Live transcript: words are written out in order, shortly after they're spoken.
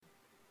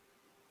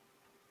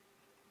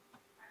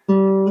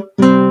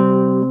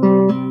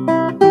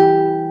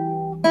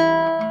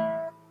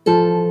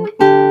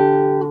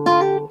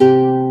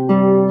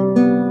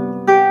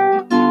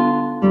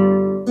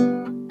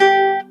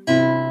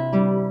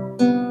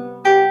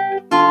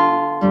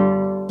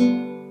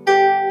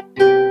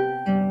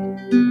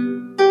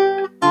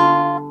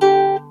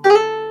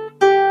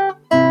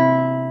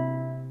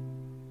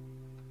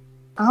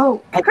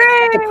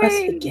press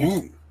it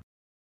again.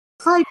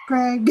 Hi,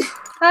 Craig.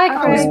 Hi,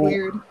 That was Craig.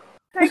 weird.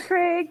 Hi,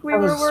 Craig. We That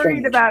were was worried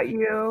strange. about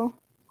you.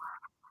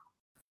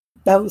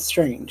 That was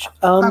strange.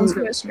 That was It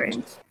very was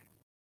strange.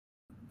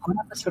 What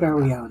episode are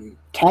we on?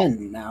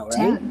 10 now, right?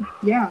 10.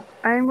 Yeah.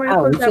 I'm going to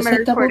Wow, we close out just my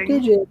hit double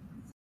recording digit.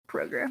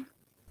 program.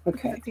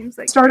 Okay. It seems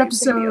like Start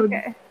it's gonna be episode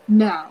okay.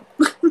 now.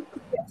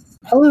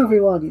 Hello,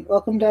 everyone.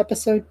 Welcome to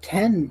episode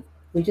 10.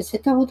 We just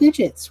hit double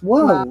digits.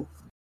 Whoa.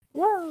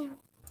 Whoa.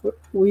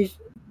 We've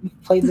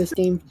played this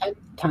game 10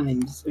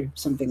 times or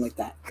something like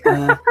that.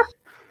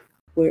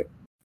 We're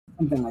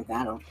something like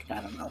that.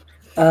 I don't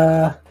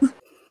know.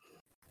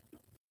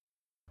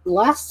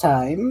 Last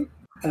time,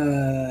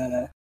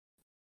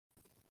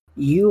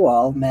 you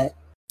all met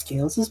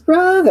Scales'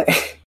 brother.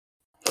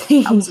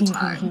 That was a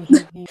time.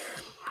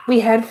 We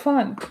had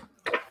fun.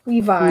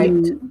 We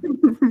vibed.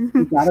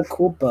 You got a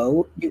cool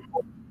boat.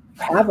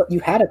 You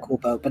had a cool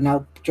boat, but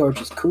now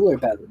George's cooler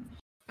boat.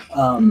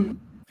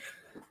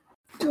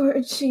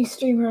 George C.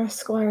 Streamer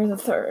Esquire the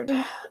Third.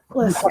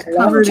 Listen,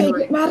 Covered in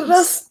get mad at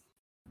us.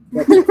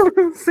 Say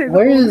the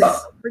Where whole is? thing.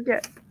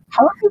 Forget.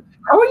 How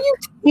are you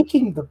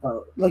taking the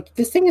boat? Like,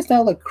 this thing is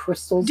now like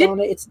crystals on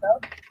it. It's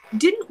not.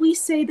 Didn't we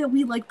say that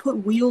we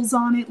put wheels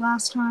on it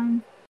last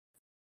time?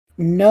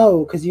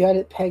 No, because you had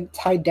it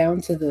tied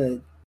down to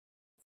the.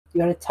 You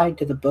had it tied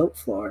to the boat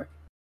floor.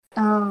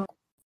 Oh.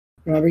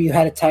 Remember, you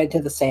had it tied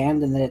to the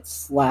sand, and then it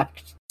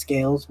slapped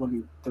Scales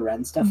when the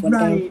Ren stuff went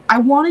down. Right. I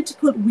wanted to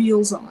put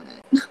wheels on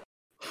it.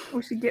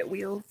 We should get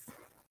wheels.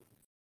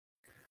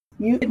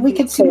 We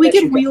could Can we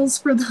get wheels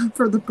for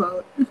the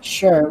boat?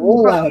 Sure,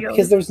 we'll allow it Wheels.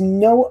 because there's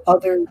no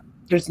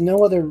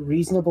other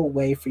reasonable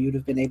way for you to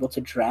have been able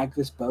to drag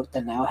this boat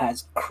that now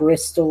has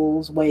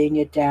crystals weighing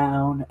it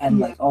down and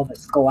like all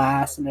this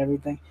glass and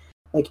everything.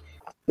 Like,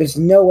 there's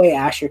no way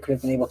Asher could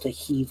have been able to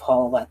heave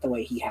haul that the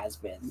way he has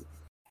been.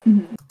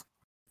 Mhm.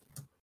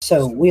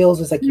 So wheels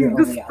is like your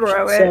Just only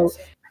throw option. it.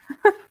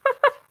 So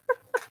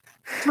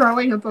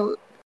Throwing a boat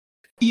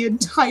the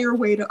entire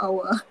way to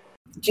Oa.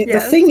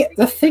 Yes.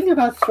 the thing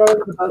about throwing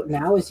the boat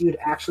now is you'd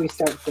actually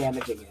start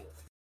damaging it.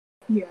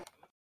 Yeah.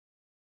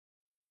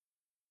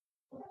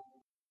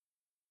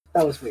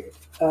 That was weird.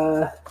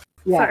 Yeah,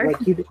 Sorry.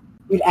 like you'd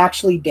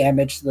actually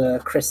damage the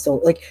crystal.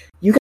 Like,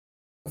 you guys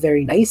are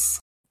very nice,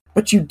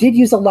 but you did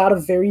use a lot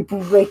of very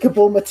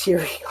breakable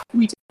material.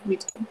 We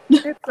did.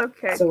 It's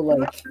okay. So, like-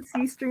 George the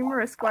Sea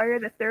Streamer Esquire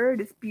the Third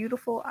is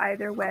beautiful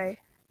either way.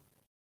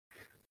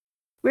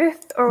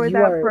 With or You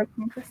without are-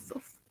 broken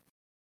crystals.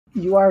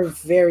 You are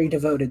very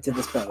devoted to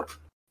this boat.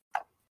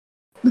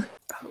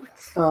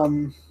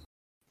 Oh,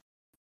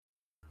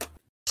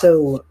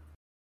 So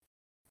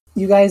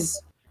you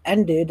guys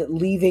ended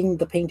leaving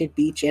the painted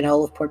beach and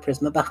all of Port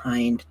Prisma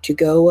behind to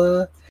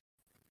go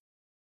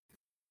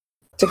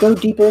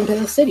deeper into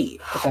the city,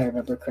 if I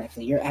remember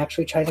correctly. You're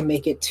actually trying to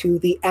make it to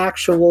the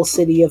actual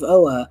city of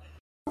Oa,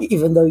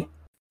 even though,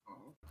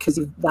 because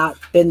you've not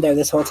been there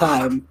this whole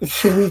time.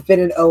 We've been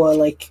in Oa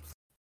like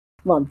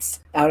months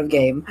out of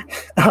game.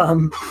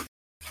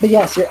 But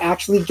yes, you're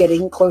actually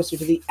getting closer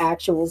to the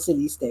actual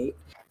city-state.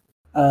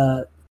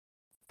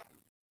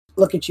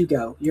 Look at you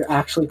go. You're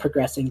actually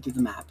progressing through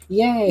the map.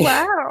 Yay!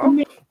 wow.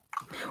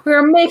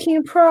 We're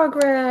making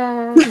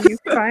progress. You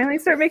finally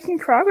start making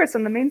progress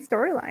on the main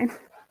storyline.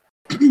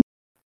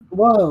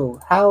 Whoa,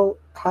 how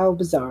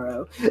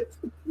bizarro. It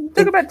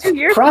took about 2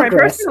 years for my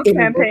Progress personal in-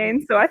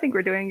 campaign, so I think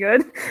we're doing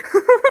good.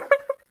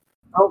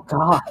 Oh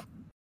god.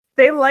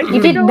 They like You to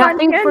did go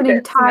nothing on for an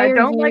tangents, and I entire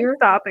don't year? like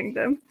stopping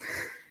them.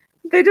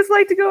 They just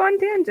like to go on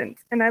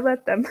tangents, and I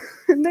let them.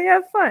 And they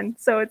have fun,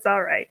 so it's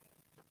alright.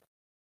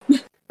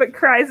 But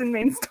cries in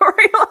main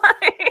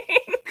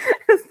storyline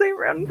as they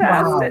run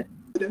past Wow. it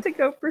to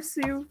go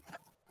pursue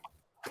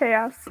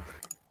chaos.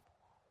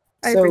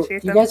 I So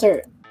appreciate you them.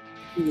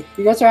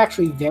 guys are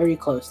actually very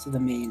close to the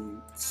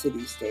main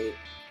city-state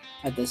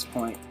at this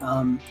point.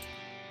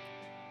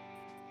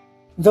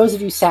 Those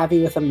of you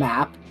savvy with a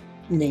map,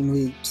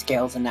 namely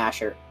Scales and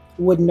Asher,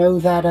 would know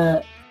that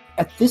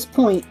at this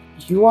point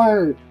you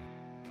are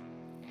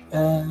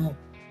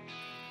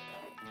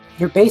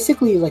you're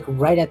basically like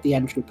right at the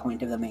entry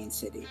point of the main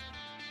city.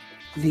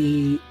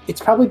 It's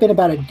probably been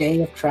about a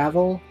day of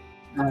travel.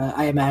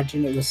 I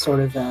imagine it was sort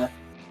of a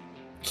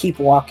keep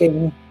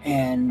walking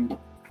and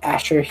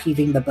Asher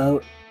heaving the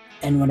boat,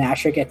 and when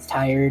Asher gets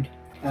tired,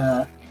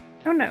 Oh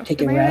no.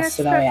 take a Am I rest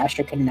so that way next?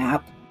 Asher can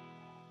nap.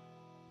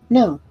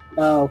 No.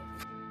 Oh.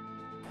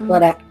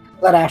 Mm.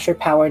 Let Asher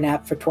power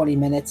nap for 20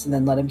 minutes and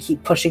then let him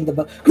keep pushing the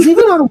boat. Because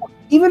even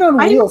on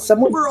I wheels,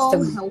 someone We're all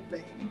needs to-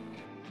 helping.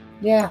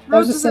 Yeah, I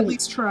was Rose just is at saying.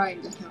 least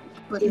trying to help,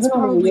 but Even it's on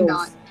probably wheels,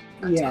 not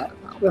a yeah. ton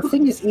of The help.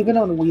 thing is, even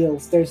on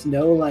wheels, there's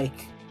no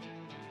like.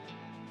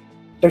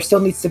 There still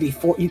needs to be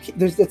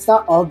it's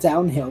not all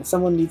downhill.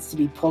 Someone needs to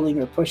be pulling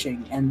or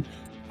pushing, and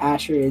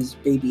Asher is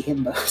baby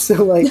himbo.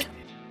 So like,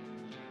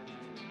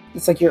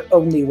 it's like your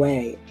only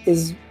way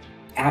is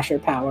Asher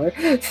power,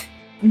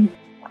 Mhm.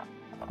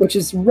 which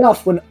is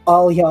rough when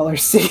all y'all are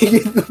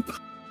sitting in the.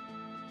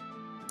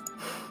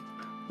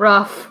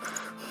 Rough.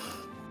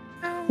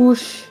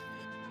 Whoosh.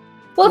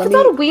 Well, Let if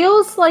it's me- on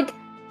wheels, like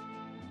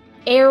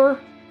air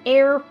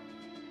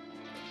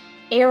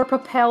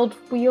propelled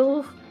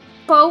wheel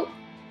boat.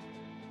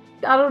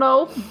 I don't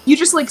know. You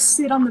just like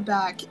sit on the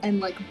back and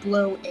like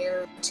blow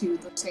air to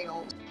the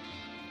sails.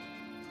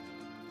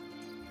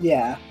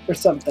 Yeah, or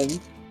something.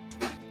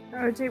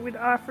 OJ would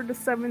offer to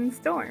summon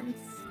storms.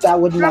 That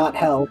would not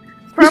help.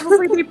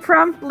 Probably be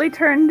promptly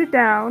turned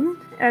down,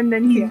 and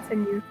then Yeah.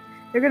 continue.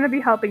 They're gonna be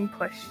helping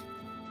push.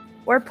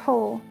 Or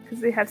pull, because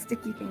they have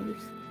sticky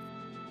fingers.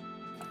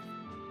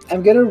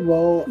 I'm gonna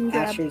roll Yeah.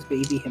 Asher's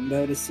baby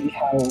himbo to see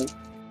how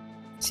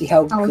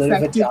How good of a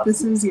effective job.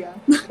 this is, yeah.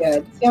 Yeah,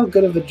 see how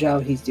good of a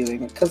job he's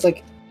doing. Because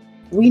like,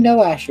 we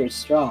know Asher's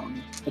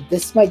strong, but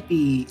this might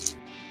be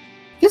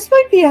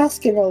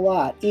asking a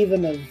lot,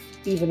 even of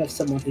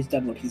someone who's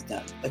done what he's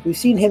done. Like we've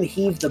seen him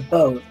heave the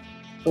boat,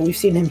 but we've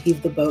seen him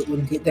heave the boat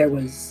when there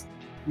was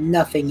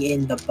nothing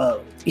in the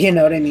boat. You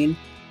know what I mean?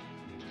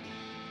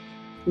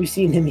 We've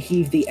seen him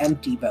heave the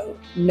empty boat,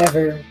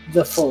 never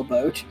the full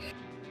boat.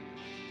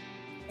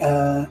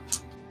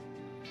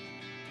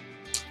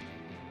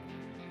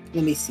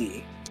 Let me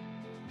see.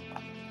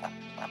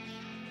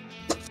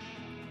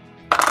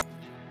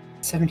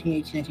 17,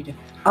 18,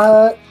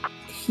 19.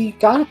 He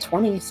got a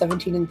 20,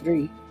 17, and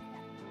 3.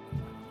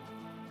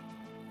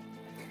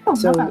 Oh,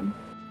 So- man.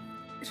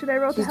 Should I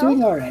roll to He's help?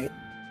 doing all right.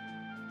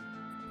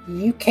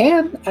 You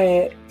can.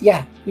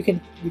 Yeah, you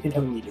can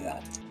totally do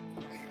that.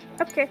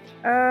 Okay.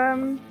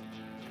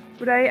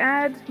 Would I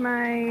add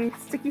my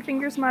sticky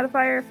fingers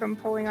modifier from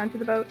pulling onto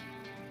the boat?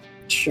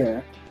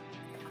 Sure.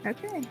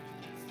 Okay.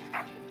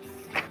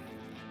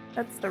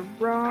 That's the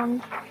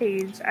wrong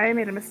page. I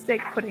made a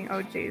mistake putting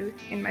OJ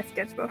in my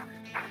sketchbook.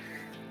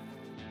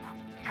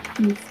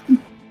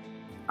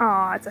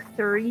 Aw, it's a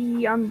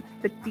 3 on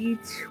the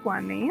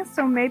D20,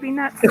 so maybe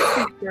not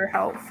super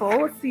helpful.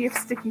 Let's see if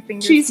sticky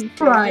fingers She's can save it.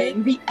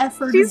 trying. The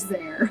effort She's- is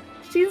there.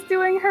 She's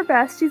doing her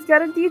best. She's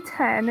got a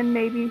D10, and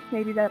maybe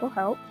that'll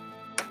help.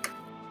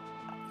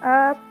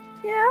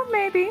 Yeah,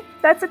 maybe.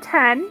 That's a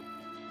 10.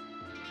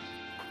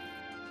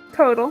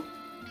 Total.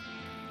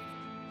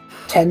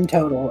 10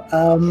 total.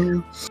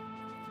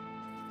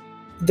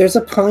 There's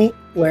a point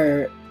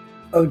where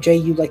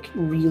OJ, you like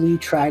really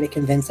try to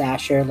convince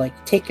Asher, like,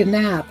 take a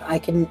nap. I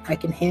can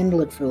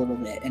handle it for a little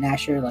bit. And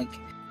Asher like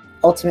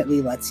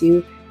ultimately lets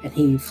you, and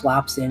he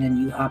flops in and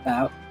you hop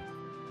out.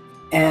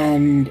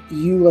 And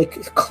you like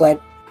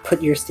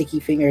put your sticky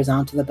fingers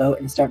onto the boat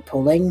and start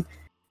pulling,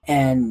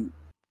 and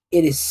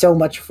it is so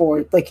much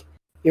for like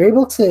you're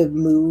able to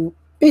move.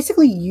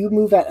 Basically, you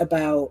move at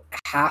about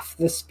half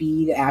the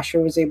speed Asher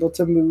was able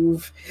to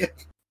move.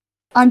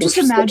 I'm just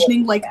Which still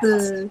imagining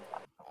wasn't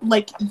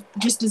like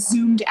just a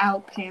zoomed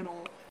out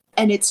panel,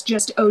 and it's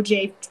just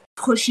OJ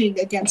pushing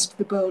against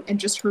the boat and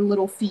just her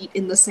little feet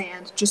in the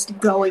sand, just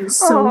going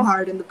so Oh.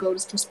 hard, and the boat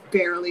is just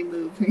barely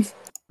moving.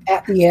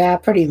 Yeah,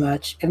 pretty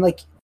much. And like,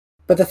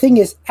 but the thing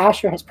is,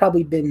 Asher has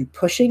probably been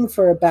pushing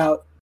for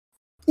about,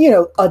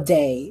 a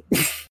day.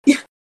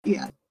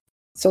 Yeah.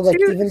 So like,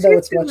 She- even though she's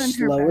it's much doing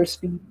her slower best.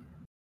 speed,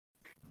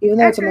 even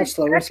though it's a Asher- much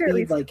slower Asher at speed,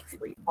 least like,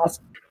 sleep.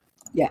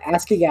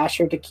 asking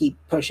Asher to keep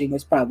pushing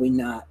is probably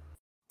not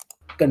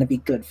going to be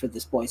good for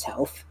this boy's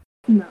health.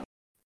 No.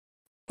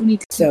 We need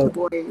to keep So- the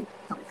boy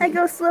healthy. I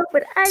go slow,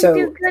 but I So-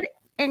 do good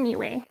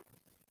anyway.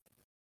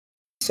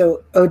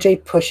 So OJ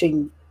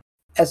pushing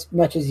as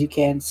much as you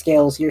can.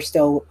 Scales, you're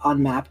still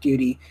on map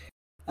duty.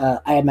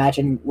 I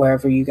imagine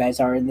wherever you guys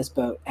are in this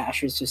boat,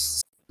 Asher's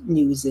just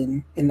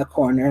snoozing in the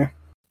corner.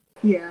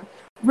 Yeah.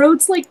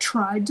 Rhodes like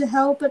tried to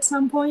help at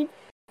some point,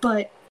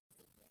 but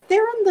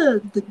they're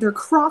in they're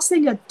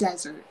crossing a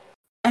desert,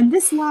 and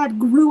this lad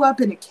grew up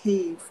in a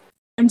cave,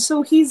 and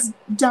so he's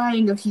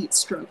dying of heat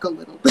stroke a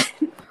little bit.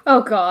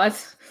 Oh god.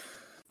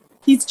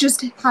 He's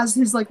just has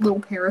his like little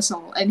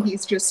parasol, and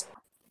he's just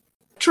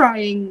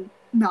trying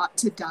not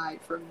to die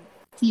from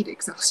heat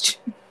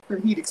exhaustion or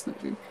heat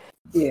exposure.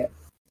 Yeah.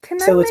 Can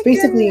So I it's make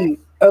basically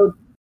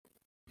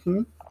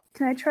Can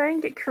I try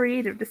and get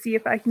creative to see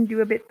if I can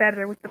do a bit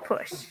better with the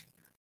push?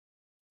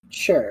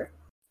 sure.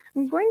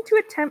 I'm going to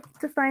attempt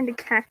to find a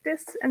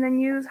cactus and then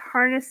use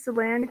harness to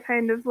land,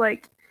 kind of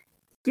like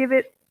give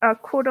it a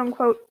quote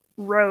unquote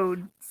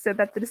road so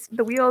that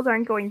the wheels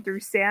aren't going through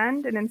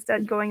sand and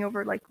instead going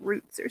over like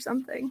roots or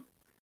something.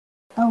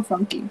 Oh,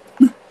 funky.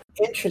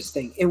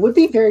 Interesting. It would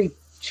be very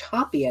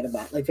choppy at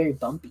about, like very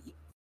bumpy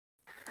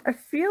I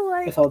feel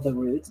like. with all the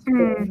roots.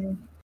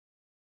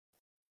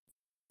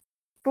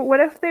 But what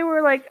if they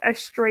were like a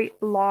straight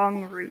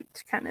long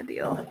route kind of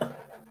deal?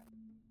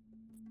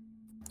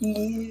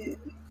 Yeah,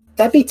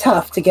 that'd be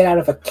tough to get out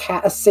of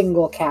a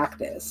single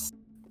cactus.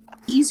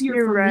 Easier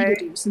You're for me right.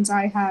 to do since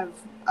I have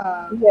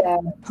Yeah,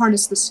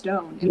 harnessed the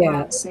stone and Yeah.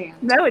 not the sand.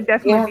 That would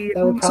definitely be.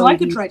 that would So I probably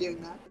could be, try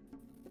doing that.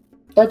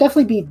 that'd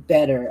definitely be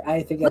better.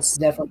 I think that's Let's-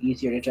 definitely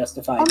easier to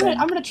justify. I'm than-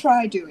 gonna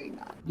try doing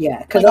that.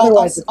 yeah, because Like,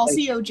 otherwise, I'll it's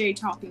see OJ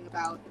talking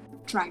about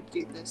trying to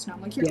do this, and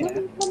I'm like, here, Yeah. let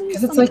me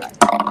because it's let me like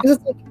try. because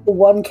it's like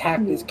one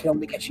cactus can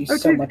only get you Oh,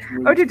 so dude. much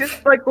root. OJ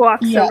just like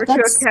walks Yeah, over to a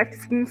that's-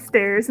 cactus and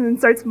stares and then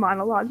starts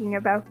monologuing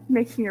about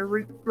making a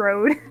route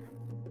road.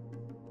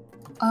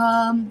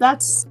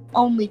 That's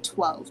only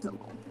 12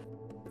 total.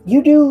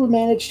 You do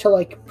manage to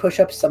like push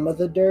up some of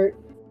the dirt,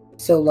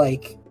 so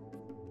like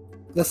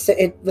the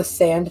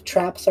sand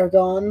traps are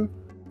gone,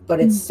 but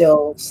it's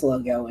still slow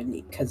going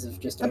because of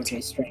just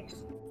OJ's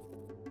strength.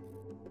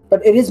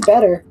 But it is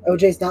better.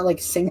 OJ's not like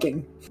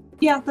sinking.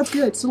 Yeah, that's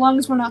good. So long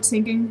as we're not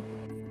sinking,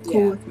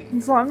 cool with me.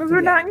 As long as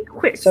we're not in So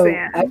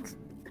quicksand.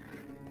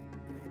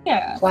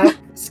 Yeah. Plaque,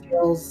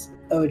 Skills,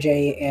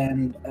 OJ,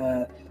 and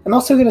I'm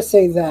also gonna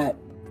say that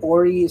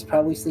Ori is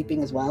probably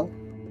sleeping as well.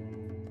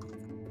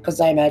 Because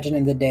I imagine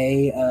in the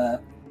day,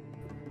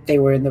 they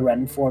were in the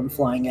run form,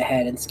 flying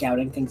ahead and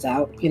scouting things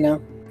out, you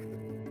know?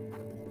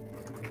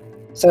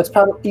 So it's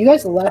probably... You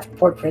guys left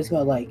Port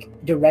Prisma, like,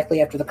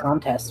 directly after the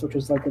contest, which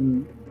was, like,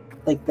 in,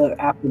 like, the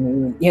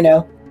afternoon, you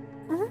know?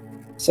 Mm-hmm.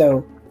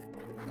 So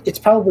it's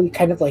probably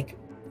kind of, like,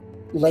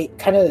 late...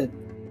 Kind of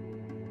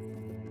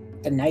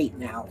the night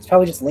now. It's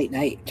probably just late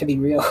night, to be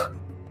real.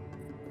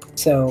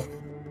 So...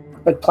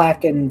 But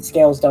Plaque and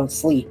Scales don't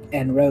sleep,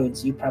 and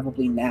Rhodes, you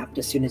probably napped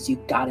as soon as you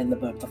got in the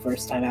boat the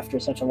first time after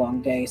such a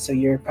long day, so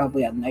you're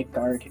probably on night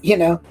guard, you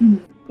know?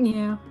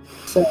 Yeah.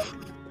 So,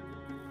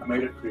 I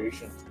made a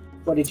creation.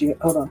 what did you...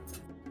 Hold on.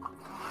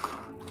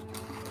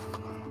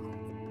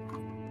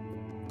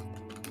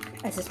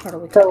 As is part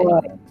of what So,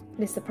 it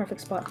is the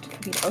perfect spot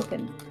for me to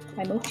open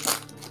my mochi.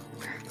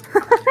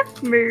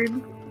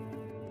 Mood.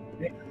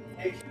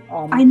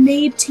 I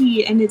made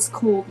tea and it's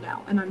cold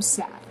now, and I'm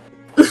sad.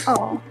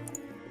 Oh.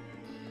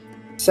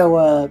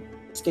 So,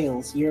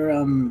 Scales, you're,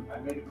 I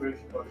made a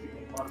creation for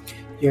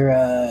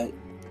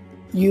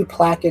you,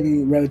 Plaque,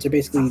 and Rhodes are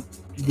basically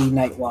the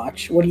Night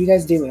Watch. What are you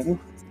guys doing?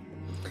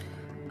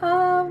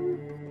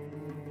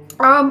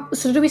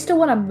 So do we still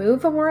want to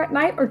move when we're at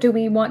night, or do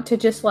we want to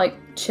just, like,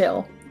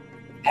 chill?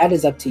 That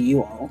is up to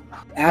you all.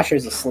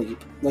 Asher's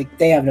asleep. Like,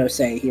 they have no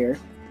say here.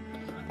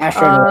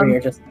 Asher and Ori are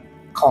just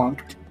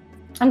conked.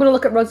 I'm gonna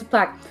look at Rose and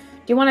Plaque. Do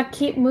you want to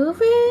keep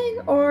moving,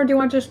 or do you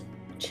want to just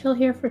chill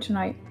here for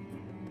tonight?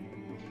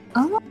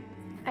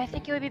 I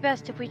think it would be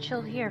best if we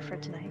chill here for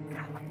tonight.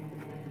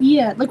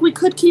 Yeah, like we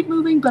could keep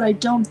moving, but I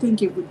don't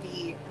think it would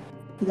be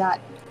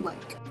that,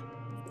 like,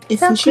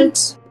 Sounds good.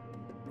 efficient.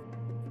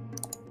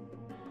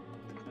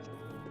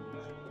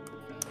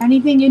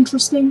 Anything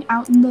interesting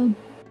out in the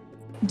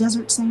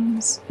desert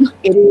sands?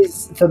 It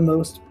is the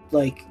most,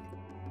 like...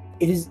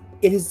 It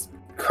is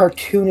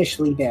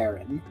cartoonishly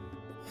barren.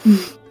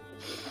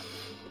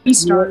 Three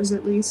stars,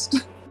 at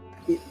least.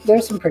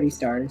 There's some pretty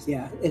stars,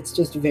 yeah. It's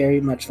just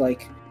very much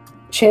like...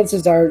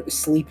 Chances are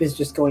sleep is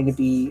just going to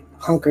be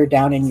hunker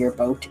down in your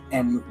boat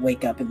and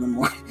wake up in the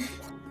morning.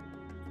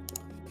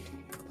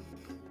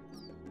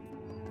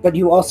 But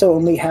you also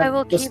only I will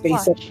have the keep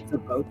space watch. of the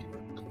boat.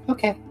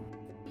 Okay.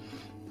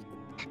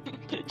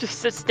 Just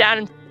sits down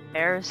and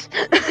stares.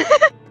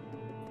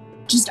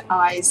 Just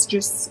eyes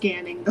just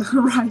scanning the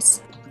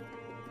horizon.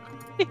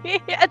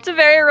 It's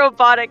very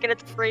robotic and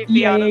it's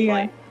creepy,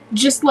 honestly.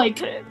 Just like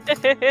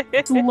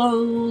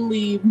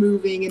slowly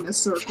moving in a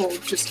circle,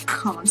 just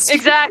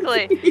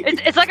constantly. Exactly.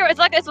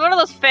 It's one of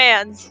those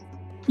fans.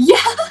 Yeah.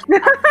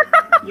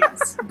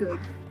 Yes. Good.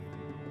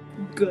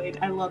 Good.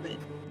 I love it.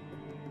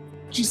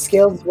 Just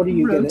Scales, what are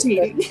you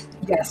rotating. good at?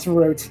 Yes,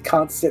 rotate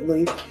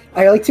constantly.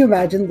 I like to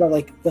imagine that,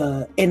 like,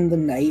 in the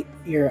night,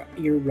 your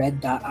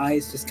red dot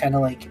eyes just kind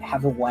of like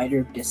have a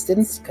wider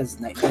distance because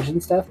night vision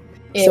stuff.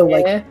 So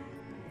like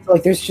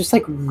there's just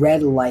like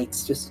red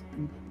lights just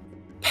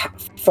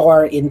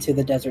far into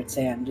the desert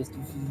sand, just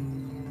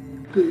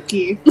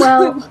spooky.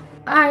 Well,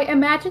 I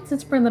imagine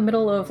since we're in the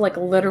middle of, like,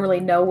 literally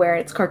nowhere,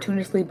 it's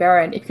cartoonishly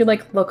barren, if you,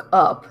 like, look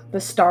up,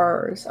 the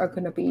stars are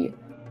gonna be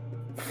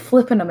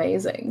flippin'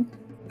 amazing.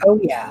 oh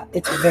yeah,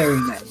 it's very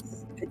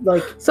nice.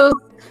 Like, So,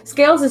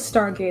 Scales is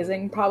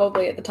stargazing,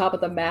 probably at the top of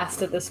the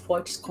mast at this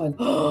point, just going,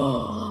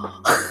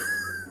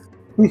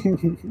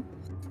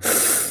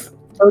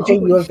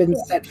 OJ, you have been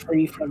set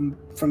free from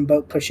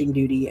boat pushing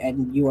duty,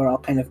 and you are all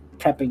kind of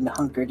prepping to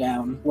hunker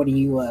down. What do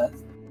you,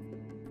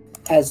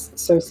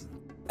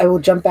 I will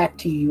jump back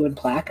to you and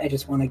Plaque. I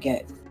just want to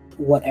get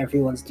what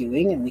everyone's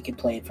doing, and we can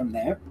play it from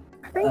there.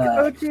 I think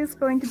OJ is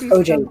going to do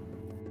OJ. some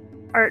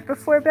art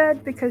before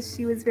bed because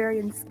she was very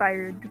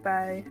inspired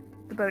by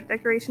the boat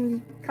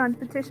decoration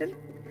competition.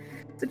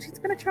 So she's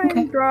going to try Okay.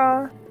 and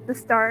draw the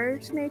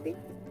stars, maybe?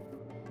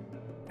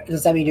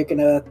 Does that mean you're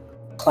gonna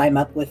climb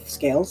up with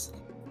Scales?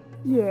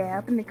 Yeah,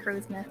 up in the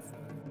crow's nest.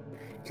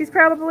 She's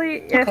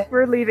probably, Okay. if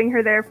we're leaving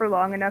her there for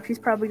long enough, she's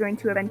probably going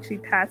to eventually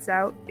pass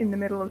out in the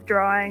middle of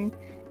drawing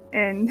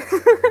and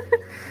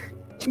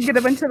get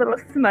a bunch of little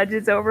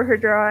smudges over her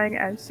drawing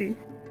as she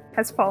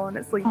has fallen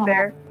asleep Aw.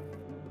 there.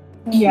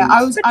 Yeah,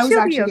 I was But she'll be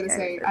actually gonna okay.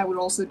 say I would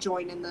also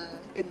join in the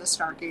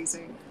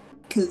stargazing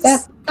because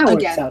That works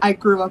again out. I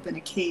grew up in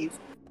a cave.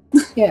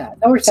 Yeah,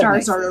 that works out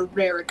Stars nicely. are a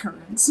rare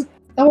occurrence.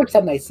 That works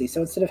out nicely.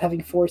 So instead of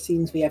having 4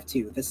 scenes, we have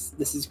 2. This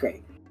is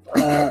great.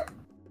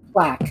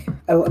 Black,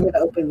 I'm going to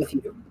open with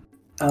you.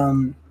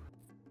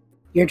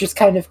 You're just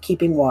kind of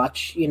keeping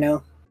watch, you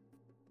know?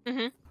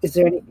 Mhm. Is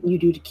there anything you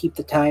do to keep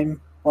the time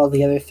while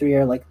the other 3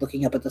 are, like,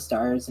 looking up at the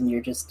stars and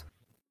you're just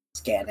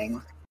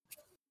scanning?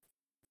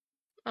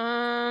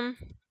 I'm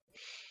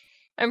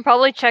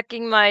probably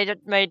checking my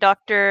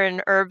doctor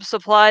and herb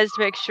supplies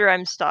to make sure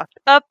I'm stocked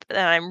up and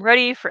I'm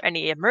ready for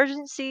any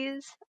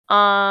emergencies.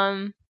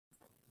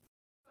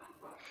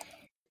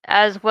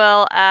 As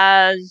well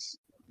as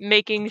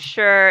making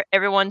sure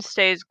everyone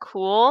stays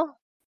cool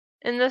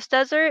in this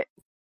desert.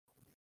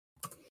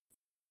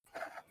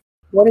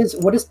 What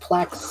is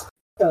Plaque's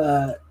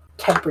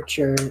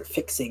temperature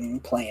fixing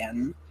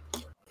plan?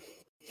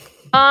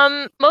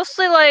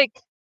 Mostly like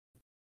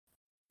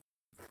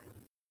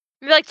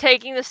maybe like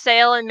taking the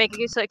sail and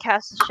making it so it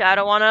casts a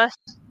shadow on us.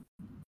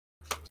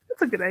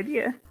 That's a good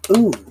idea.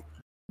 Ooh,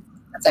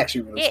 that's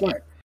actually really Yeah.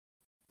 smart.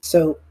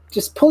 So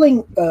just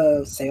pulling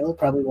a sail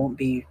probably won't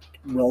be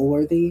roll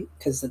worthy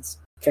because it's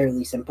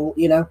fairly simple,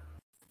 you know.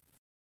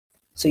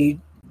 So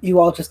you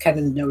all just kind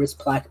of notice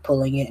Plaque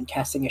pulling it and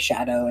casting a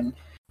shadow, and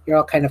you're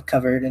all kind of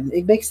covered, and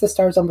it makes the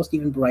stars almost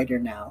even brighter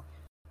now.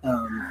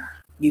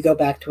 You go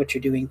back to what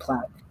you're doing,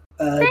 Plaque.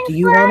 Do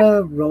you want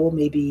to roll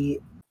maybe?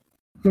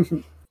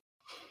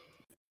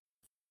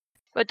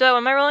 What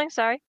am I rolling?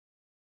 Sorry.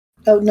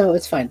 Oh no,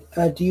 it's fine.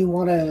 Do you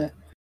want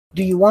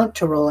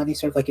to roll any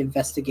sort of like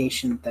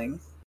investigation thing?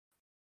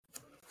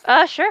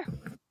 Sure.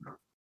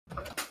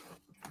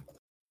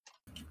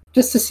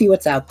 Just to see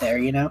what's out there,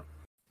 you know?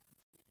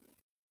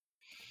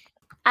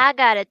 I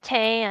got a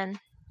 10.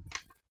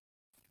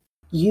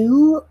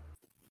 You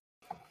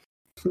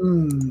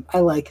I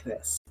like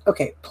this.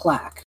 Okay,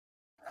 Plaque.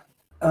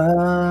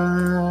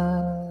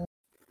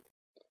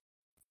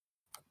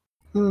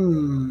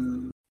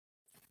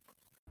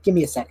 Give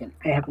me a second.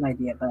 I have an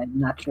idea, but I'm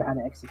not sure how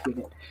to execute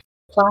it.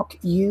 Plaque,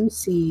 you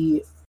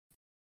see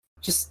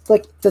just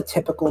like the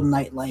typical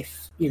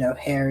nightlife, you know,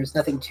 hares,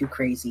 nothing too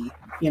crazy,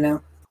 you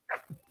know?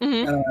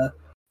 Mhm.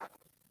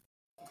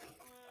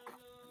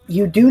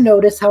 You do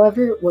notice,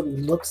 however, what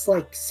looks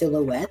like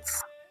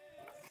silhouettes.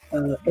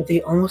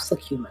 They almost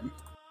look human.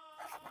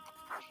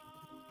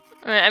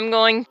 Alright, I'm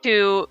going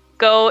to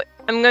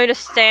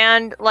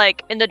stand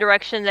like in the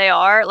direction they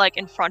are, like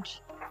in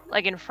front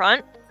of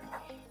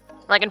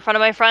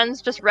my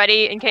friends, just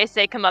ready in case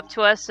they come up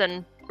to us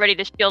and ready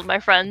to shield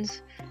my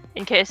friends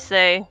in case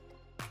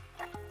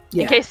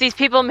these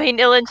people mean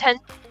ill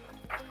intent.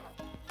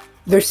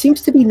 There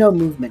seems to be no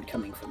movement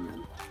coming from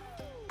them.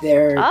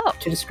 They're Oh.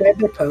 to describe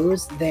their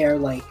pose, they are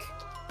like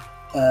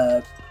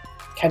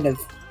kind of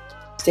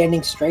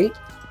standing straight.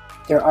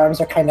 Their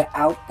arms are kind of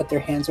out, but their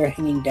hands are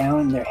hanging down,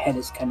 and their head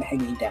is kind of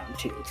hanging down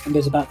too. And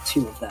there's about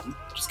 2 of them,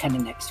 just kind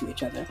of next to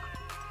each other.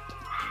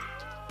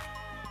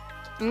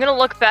 I'm gonna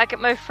look back at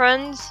my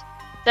friends.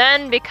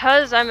 Then,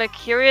 because I'm a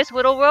curious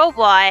little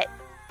robot,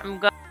 I'm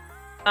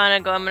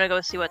gonna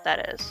go see what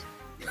that is.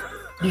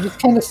 You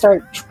just kind of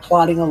start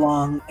plodding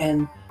along,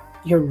 and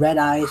your red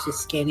eyes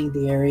just scanning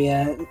the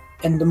area.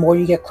 And the more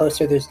you get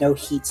closer, there's no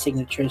heat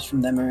signatures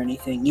from them or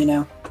anything, you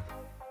know?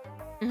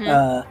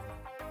 Mhm.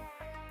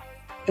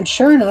 And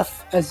sure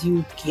enough, as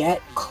you get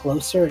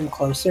closer and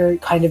closer,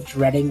 kind of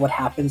dreading what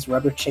happens,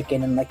 rubber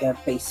chicken in like a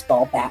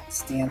baseball bat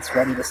stance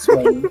ready to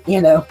swing,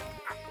 you know?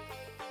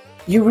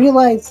 You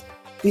realize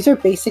these are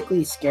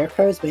basically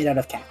scarecrows made out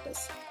of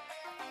cactus.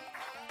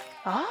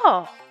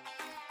 Oh.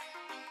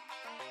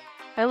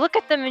 I look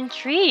at them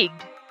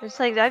intrigued. It's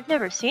like I've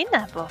never seen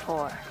that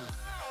before.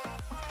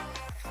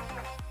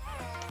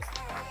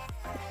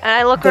 And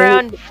I look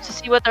around to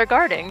see what they're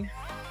guarding.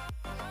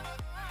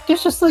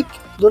 There's just like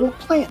little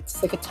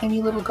plants, like a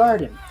tiny little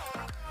garden.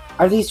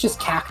 Are these just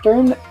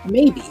cacturn?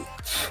 Maybe.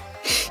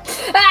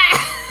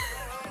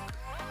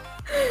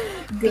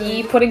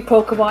 The putting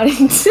Pokemon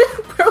into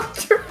World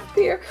Tour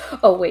here.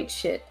 Oh wait,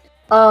 shit.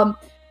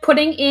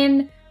 Putting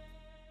in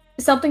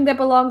something that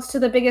belongs to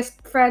the biggest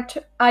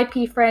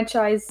IP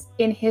franchise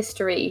in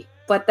history,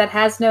 but that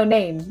has no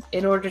name,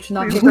 in order to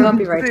not get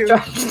copyright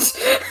strikes.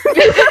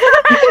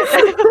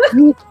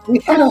 we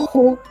had a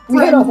whole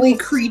Friendly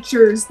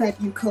creatures that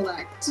you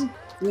collect.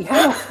 we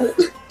had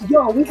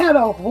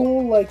a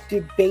whole like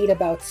debate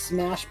about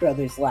Smash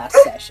Brothers last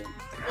session.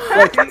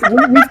 Like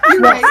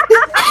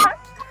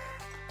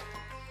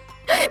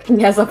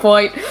He has a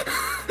point.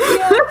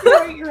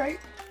 Yeah, you're right.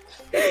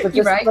 But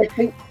You're just, right. like,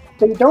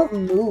 they don't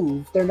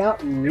move. They're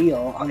not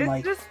real,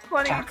 unlike It's just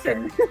funny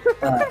cacturn.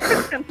 to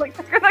pretend like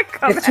they're gonna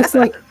come It's just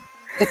at like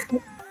us.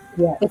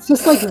 it's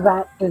just like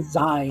that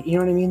design. You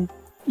know what I mean?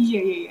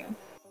 Yeah.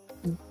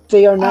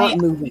 They are not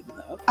moving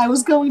though. I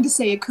was going to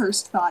say a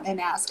cursed thought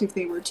and ask if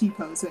they were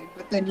T-posing,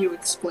 but then you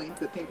explained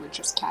that they were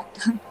just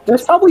cacti.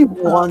 There's probably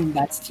one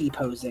that's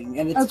T-posing,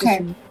 and it's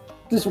Okay.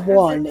 just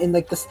one. And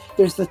like this,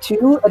 there's the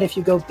 2, and if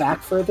you go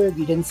back further,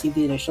 you didn't see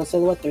the initial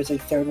silhouette. There's a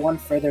third one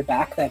further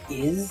back that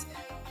is,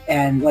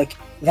 and like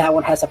that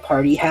one has a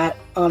party hat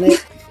on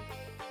it.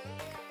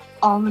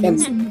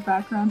 Ominous in the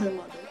background, I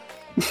love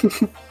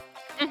it.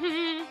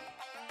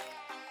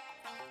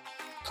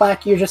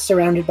 Plaque, you're just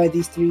surrounded by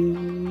these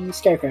 3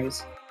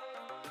 scarecrows.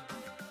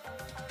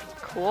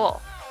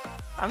 Cool.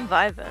 I'm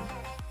vibing.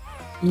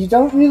 You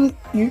don't really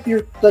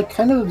you're like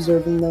kind of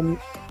observing them.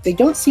 They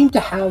don't seem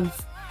to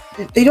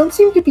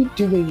be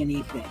doing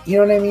anything, you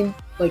know what I mean?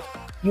 Like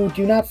You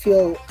do not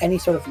feel any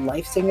sort of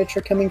life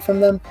signature coming from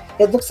them.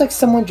 It looks like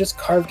someone just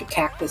carved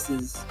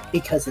cactuses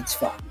because it's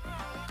fun.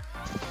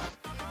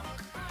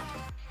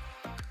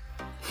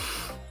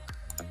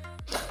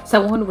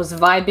 Someone was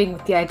vibing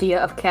with the idea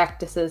of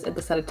cactuses and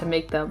decided to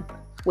make them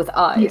with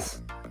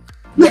eyes.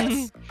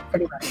 Yes,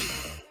 pretty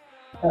much.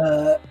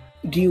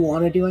 Do you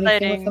want to do anything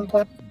Exciting. with them,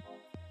 Plaque?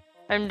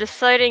 I'm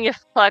deciding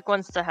if Plaque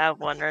wants to have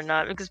one or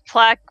not, because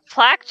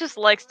Plaque just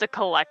likes to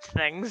collect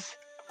things.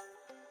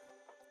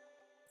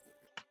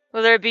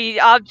 Whether it be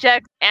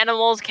objects,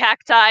 animals,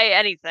 cacti,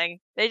 anything.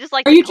 They just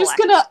like Are to you collect.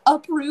 just gonna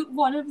uproot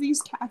one of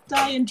these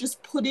cacti and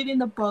just put it in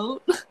the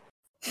boat?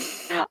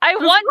 I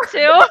want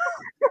to!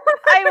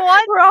 I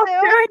want We're all to!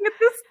 staring at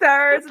the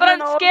stars, But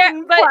and then I'm all scared- of a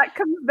sudden but- Plaque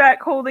comes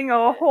back holding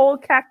a whole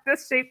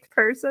cactus-shaped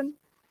person.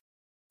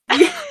 I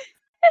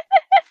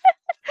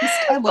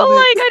love But it.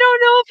 like, I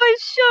don't know if I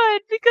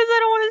should because I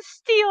don't want to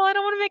steal. I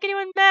don't want to make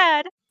anyone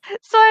mad.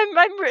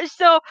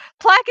 So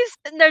Plaque is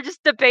sitting there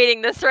just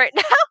debating this right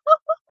now.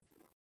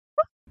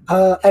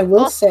 I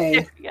will I'll say,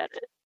 staring at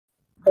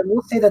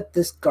it. that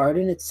this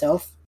garden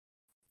itself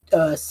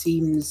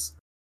seems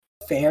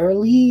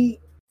fairly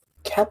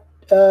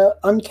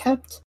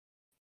unkept.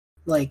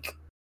 Like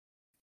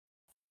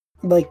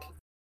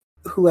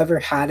whoever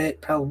had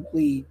it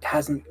probably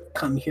hasn't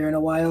come here in a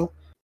while.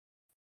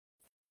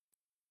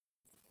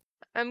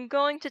 I'm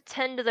going to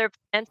tend to their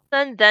plants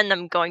then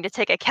I'm going to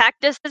take a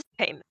cactus as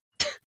payment.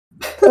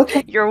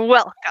 Okay. You're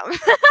welcome.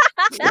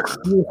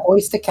 You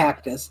hoist a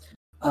cactus.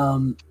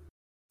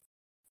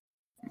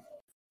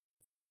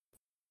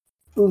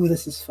 Ooh,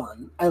 this is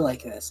fun. I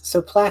like this.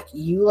 So, Plaque,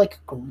 you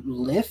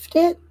lift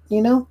it,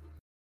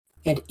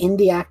 and in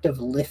the act of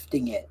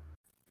lifting it,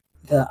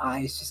 the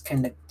eyes just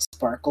kind of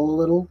sparkle a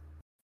little,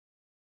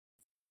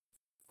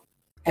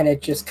 and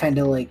it just kind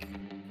of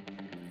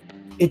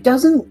it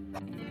doesn't.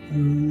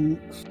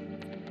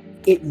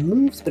 It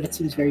moves, but it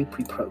seems very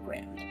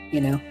pre-programmed.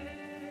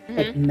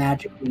 Like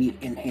magically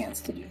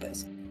enhanced to do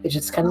this. It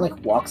just kind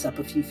of walks up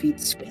a few feet,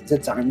 swings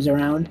its arms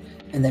around,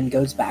 and then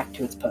goes back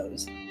to its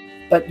pose.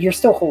 But you're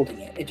still holding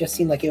it. It just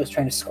seemed like it was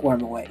trying to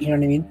squirm away. You know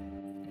what I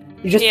mean?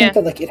 You just think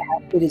that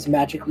it is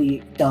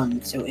magically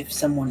done. So if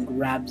someone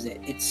grabs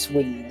it, it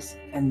swings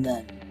and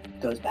then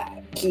goes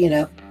back.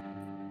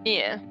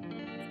 Yeah.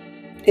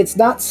 It's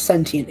not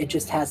sentient. It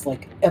just has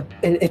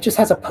it just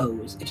has a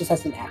pose. It just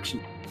has an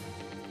action.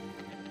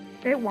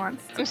 It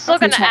wants to. I'm still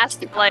gonna Protect ask,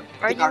 the like,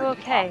 garden- are the you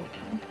garden okay?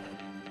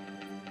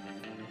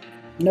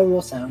 No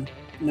real sound.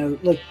 No,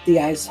 the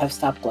eyes have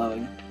stopped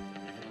glowing.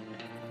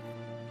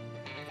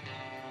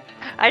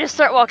 I just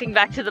start walking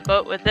back to the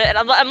boat with it, and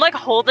I'm like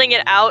holding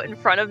it out in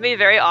front of me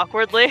very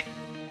awkwardly.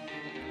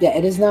 Yeah,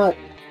 it is not.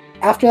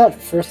 After that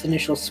first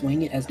initial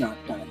swing, it has not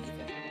done anything.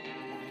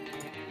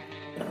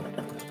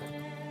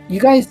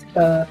 You guys,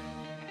 the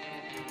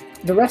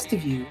rest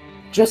of you,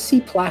 just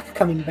see Plaque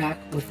coming back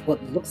with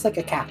what looks like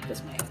a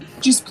cactus man.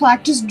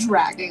 Plaque just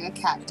dragging a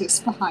cactus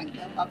behind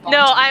them. Up No, onto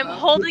the I'm boat.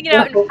 holding it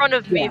out in front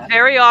of me Yeah.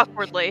 very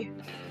awkwardly.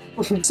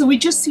 So we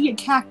just see a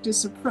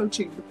cactus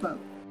approaching the boat.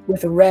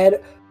 With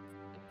red.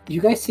 You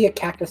guys see a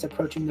cactus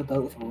approaching the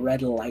boat with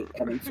red light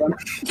coming from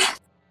it.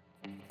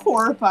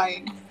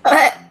 Horrifying.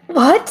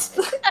 What?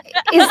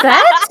 Is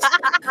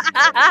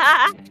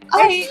that?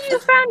 You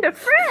found a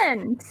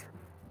friend!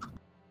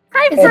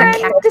 Is that a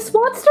cactus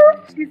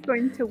monster? She's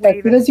going to As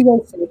wave soon at as you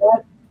guys say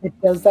that, it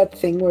does that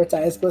thing where its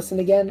eyes glisten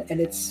again, and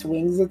it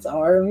swings its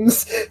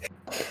arms.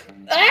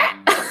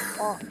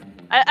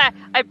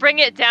 I bring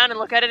it down and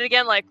look at it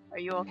again, like, are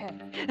you okay?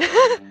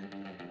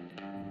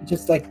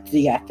 Just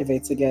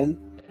deactivates again.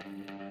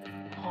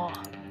 Oh.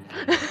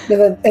 And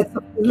then this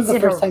is the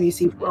it first a time you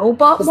see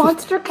Robot This is-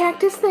 monster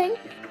cactus thing?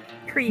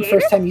 the creative.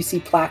 first time you see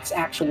Plaque's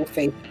actual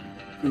face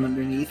from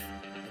underneath.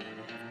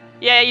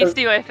 Yeah, you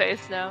see my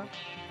face now.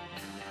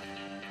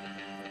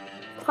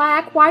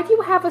 Plaque, why do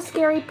you have a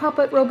scary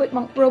puppet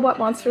robot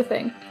monster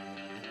thing?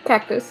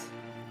 Cactus.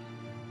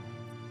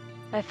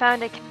 I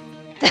found a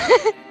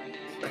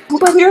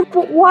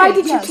But why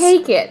did Yes. you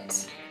take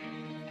it?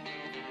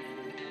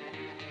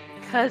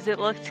 because it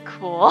looked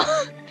cool.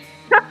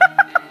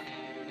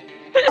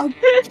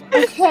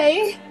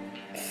 Okay.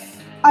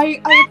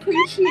 I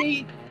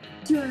appreciate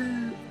your,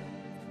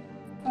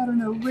 I don't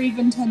know,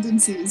 raven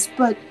tendencies,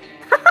 but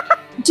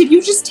did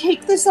you just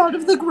take this out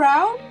of the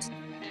ground?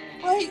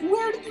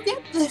 Where did you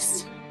get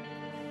this?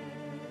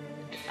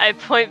 I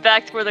point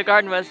back to where the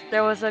garden was.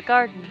 There was a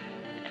garden,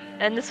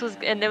 and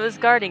it was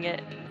guarding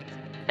it,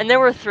 and there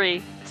were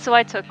 3, so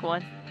I took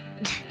one.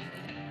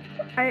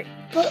 I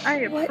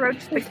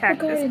approached the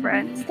cactus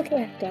friend. the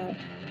cacti?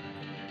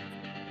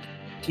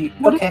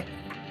 What- Okay.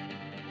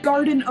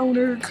 Garden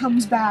owner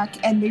comes back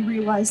and they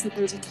realize that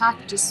there's a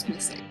cactus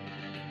missing.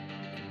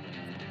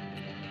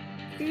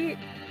 The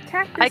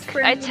cactus I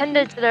friend.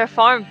 tended to their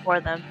farm for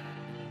them.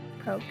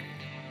 Poke.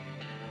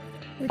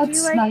 Would That's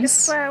you like nice.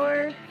 this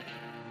flower,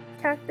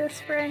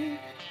 cactus friend?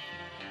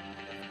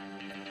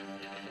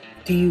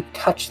 Do you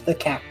touch the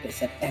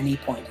cactus at any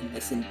point in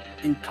this in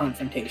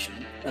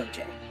confrontation,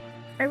 OJ?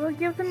 I will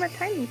give them a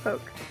tiny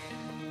poke.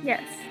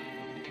 Yes.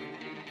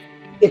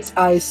 its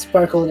eyes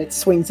sparkle and it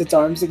swings its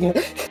arms again.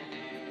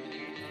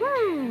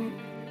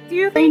 Do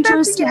you think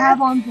Rangers that's a to yes?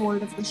 have on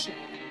board of the ship.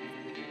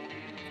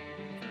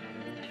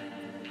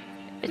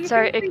 Do you It's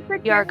our think they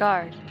said our yes?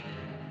 guard.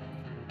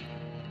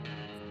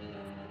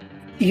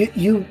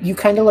 You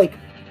kind of like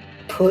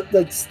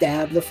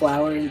stab the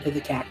flower into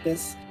the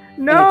cactus,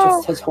 and it No,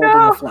 just has holding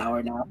no. the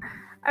flower now.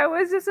 I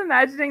was just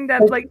imagining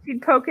that like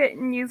she'd poke it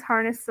and use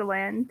harness to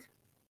land,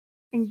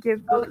 and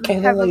give Okay,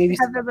 then, have, like, maybe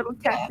have a little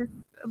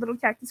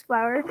cactus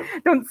flower.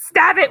 Don't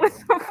stab it with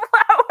the flower.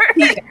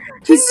 Yeah.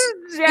 He's,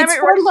 Just jam it's it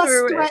far right less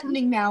through it.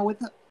 threatening now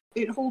with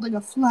it holding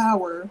a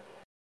flower.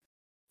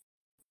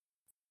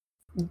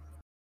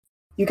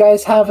 You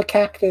guys have a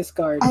cactus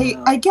guard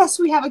now. I guess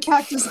we have a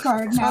cactus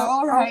guard now.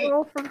 All right. I'll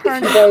roll for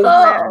harness. You guys-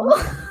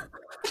 Oh.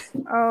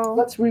 Oh,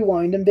 Let's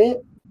rewind a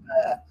bit.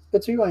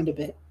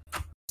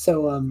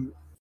 So,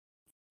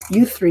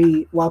 you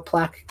three, while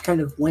Plaque kind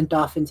of went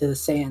off into the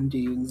sand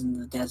dunes in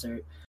the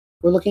desert,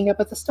 were looking up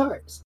at the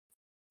stars.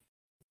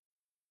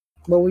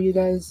 What were you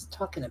guys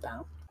talking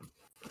about?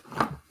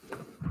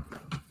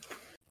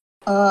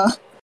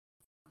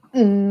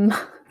 Mm.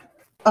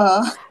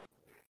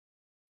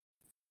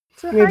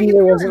 so how Maybe you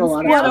there wasn't a feeling,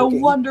 lot of What a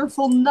talking.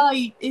 wonderful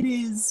night it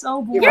is.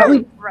 Oh boy. Yeah,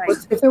 probably- Right.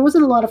 If there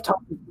wasn't a lot of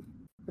talking,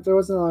 there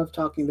wasn't a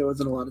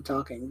lot of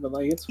talking. But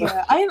like, it's fine.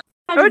 Yeah, I imagine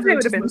OJ we're would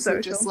have just been mostly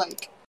social. just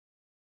like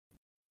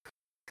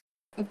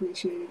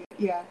appreciating it.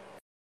 Yeah.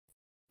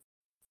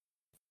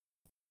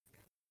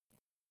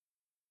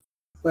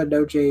 But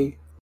OJ,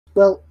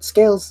 well,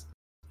 Scales,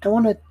 I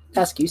want to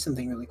ask you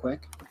something really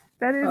quick.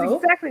 That is Oh.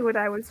 exactly what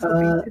I was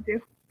hoping to do.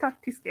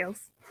 Talk to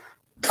Scales.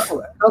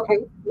 Oh, okay,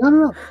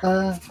 no.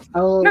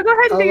 I'll No, go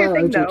ahead and I'll do your allow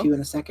thing, OJ though. to in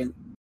a second.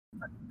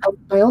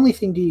 My only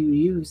thing to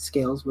use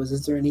Scales was: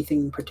 is there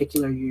anything in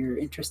particular you're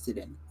interested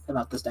in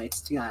about this night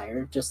sky,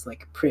 or just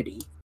like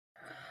pretty?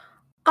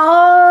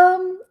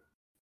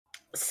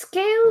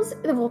 Scales.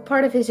 Well,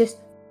 part of it is just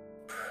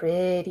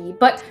pretty,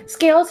 but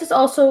Scales is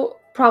also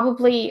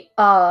probably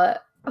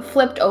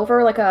flipped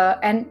over like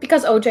and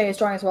because OJ is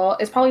drawing as well,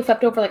 it's probably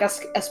flipped over like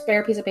a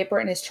spare piece of paper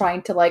and is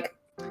trying to like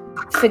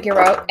figure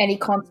out any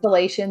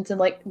constellations and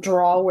like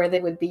draw where they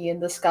would be in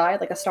the sky,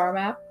 like a star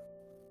map.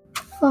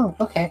 Oh,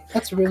 okay,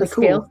 that's really Because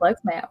cool. Scales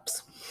likes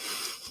maps.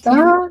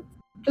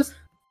 Just,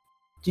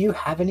 do you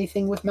have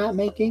anything with map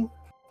making?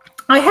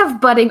 I have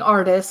budding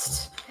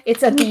artist.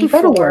 It's a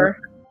That'll D4.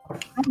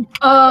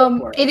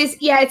 work. It is.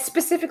 Yeah, it's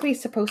specifically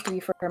supposed to be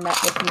for map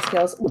making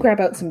skills. Grab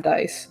out some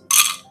dice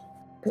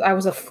because I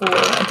was a fool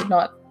and did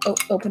not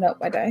open up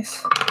my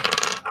dice.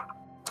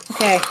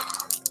 Okay,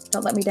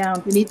 don't let me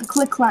down. We need the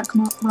click clack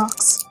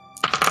rocks.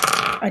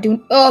 I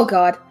do. Oh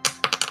God.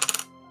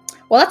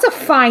 Well, that's a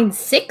fine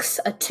 6,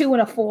 a 2,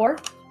 and a 4.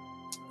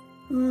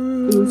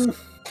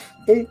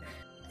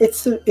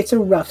 It's a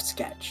rough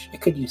sketch.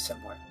 It could use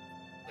some work.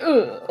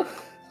 Ugh.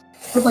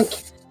 But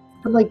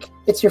like,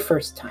 it's your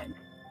first time.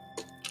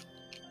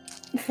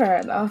 Fair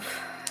enough.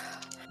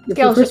 It's your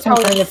Gail's first just time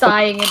probably trying to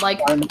sighing in like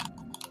farm.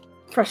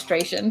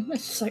 frustration.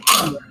 It's just like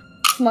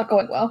it's not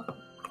going well.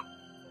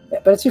 Yeah,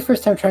 but it's your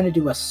first time trying to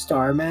do a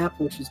star map,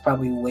 which is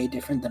probably way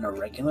different than a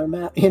regular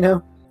map, you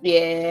know?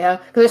 Yeah,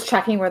 because it's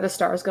tracking where the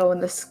stars go in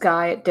the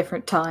sky at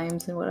different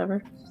times and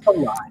whatever. A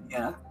lot,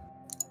 yeah.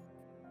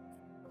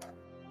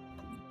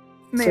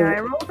 May So- I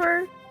roll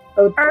for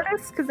Oh,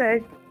 artist? Because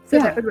I said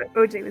Yeah. that was what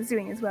OJ was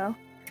doing as well.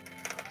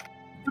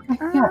 okay,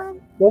 yeah.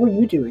 What were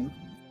you doing?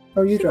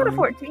 Or were you She got a drawing?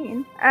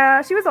 14.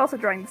 She was also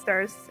drawing the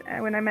stars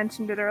when I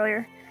mentioned it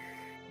earlier.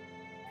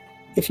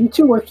 If you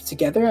two worked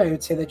together, I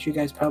would say that you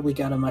guys probably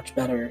got a much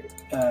better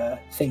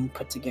thing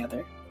put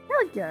together.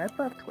 Hell yeah, I'd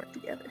love to work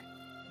together.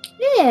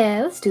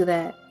 Yeah, let's do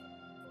that.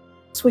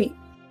 Sweet.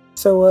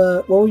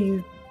 So, what were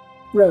you,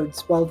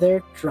 Rhodes, while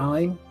they're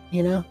drawing,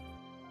 you know?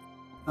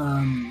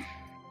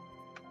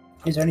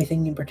 Is there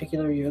anything in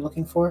particular you're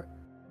looking for?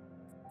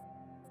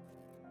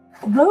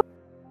 Rhodes,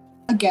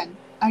 again,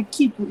 I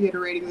keep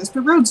reiterating this,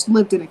 but Rhodes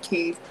lived in a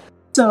cave,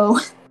 so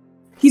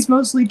he's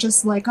mostly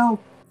just like, oh,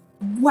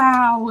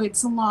 wow,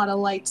 it's a lot of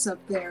lights up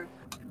there.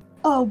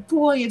 Oh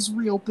boy, it's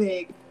real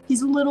big.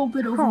 He's a little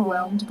bit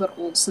overwhelmed, but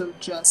also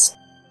just,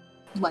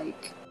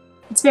 like,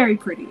 it's very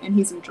pretty, and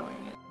he's enjoying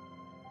it.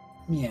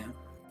 Yeah.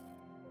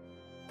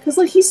 Because,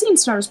 like, he's seen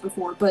stars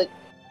before, but,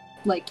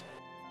 like,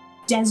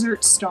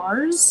 desert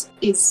stars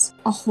is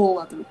a whole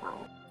other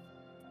world.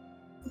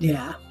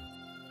 Yeah.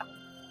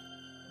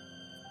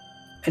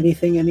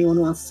 Anything anyone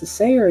wants to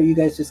say, or are you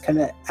guys just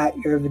kind of at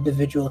your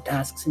individual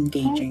tasks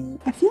engaging?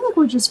 I feel like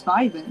we're just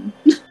vibing.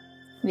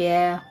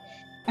 Yeah.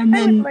 And I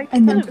would then, like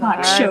and to then Plaque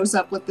vibe. shows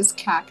up with this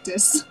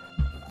cactus.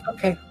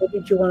 Okay, what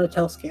did you want to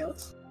tell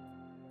Scales?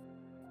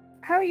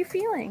 How are you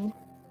feeling?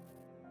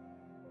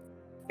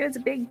 It was a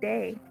big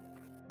day.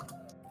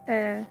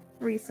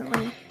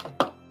 Recently.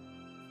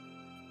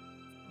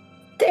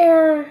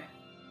 There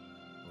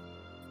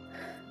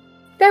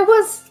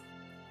was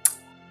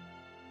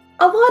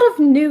a lot of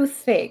new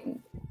things,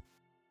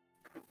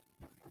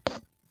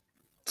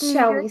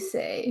 shall we Good.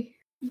 say.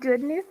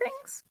 Good new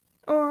things?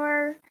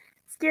 Or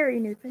scary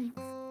new things?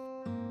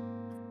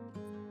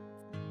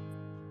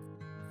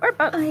 Or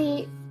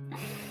both.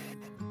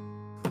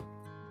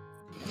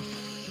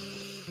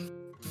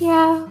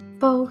 Yeah,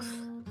 both.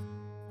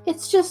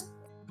 It's just.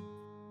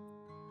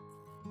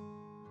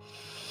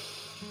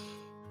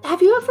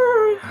 Have you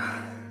ever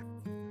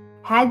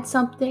had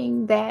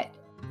something that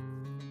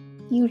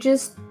you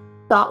just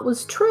thought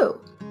was true?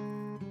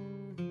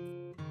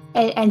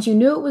 And you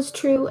knew it was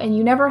true, and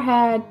you never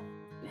had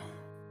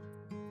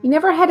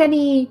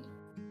any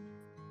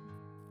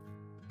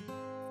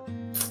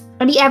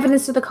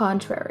evidence to the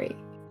contrary.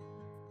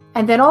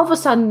 And then all of a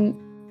sudden,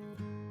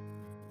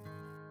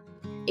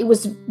 it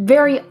was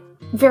very,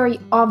 very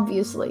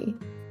obviously,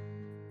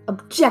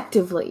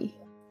 objectively,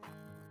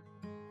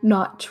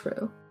 not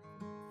true.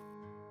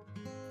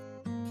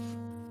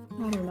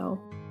 I don't know.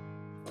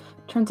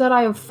 Turns out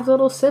I have 5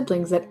 little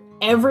siblings that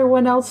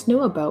everyone else knew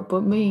about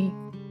but me.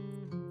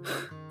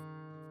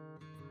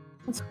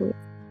 That's weird.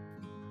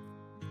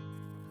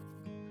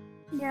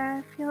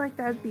 Yeah, I feel like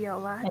that'd be a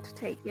lot to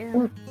take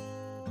in.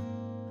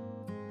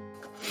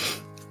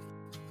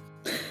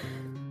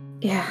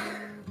 Yeah.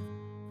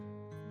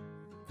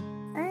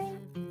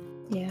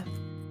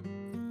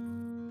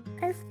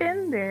 I've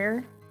been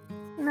there.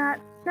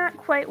 Not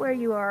quite where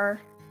you are,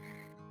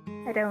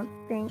 I don't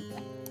think.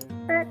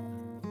 But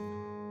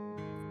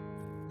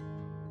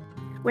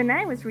when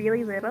I was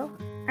really little,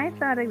 I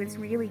thought I was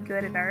really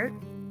good at art.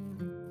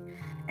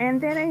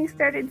 And then I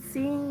started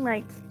seeing,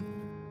 like,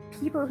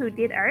 people who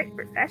did art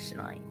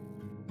professionally.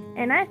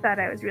 And I thought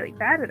I was really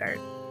bad at art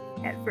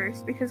at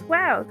first because,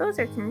 wow, those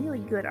are some really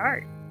good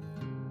art.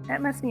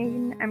 That must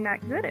mean I'm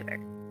not good at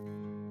art.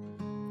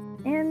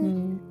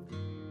 And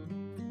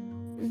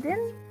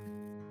then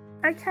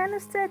I kind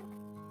of said,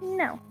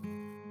 no,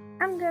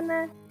 I'm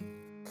gonna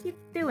keep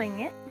doing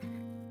it.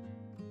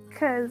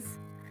 Because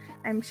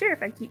I'm sure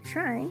if I keep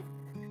trying,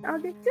 I'll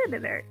get good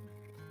at art.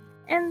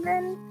 And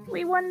then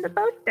we won the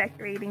boat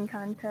decorating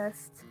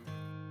contest.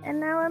 And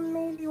now I'm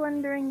maybe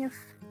wondering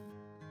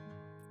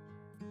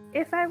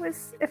if I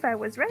was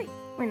right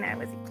when I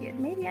was a kid.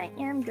 Maybe I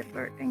am good at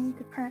art. I need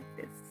to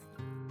practice.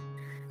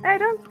 I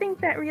don't think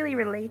that really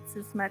relates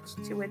as much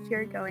to what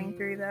you're going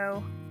through,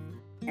 though.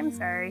 I'm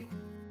sorry.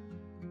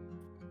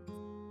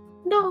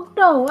 No,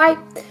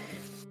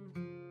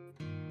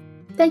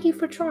 thank you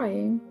for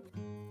trying.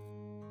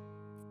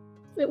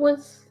 It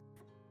was...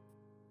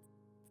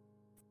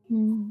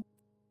 You're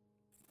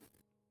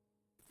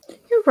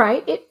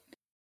right, it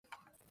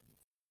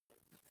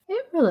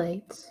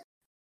relates.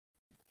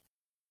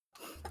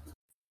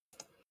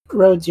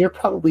 Rhodes, you're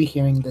probably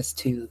hearing this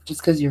too,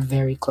 just because you're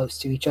very close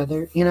to each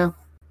other, you know?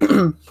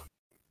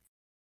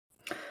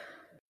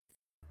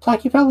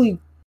 Plaque, you probably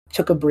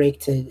took a break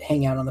to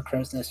hang out on the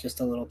crow's nest just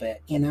a little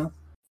bit, you know?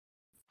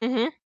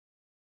 Mm-hmm.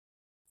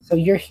 So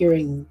you're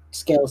hearing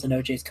Scales and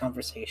OJ's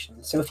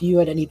conversation. So if you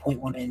at any point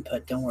want to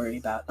input, don't worry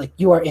about, like,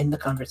 you are in the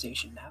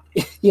conversation now.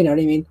 You know what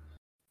I mean?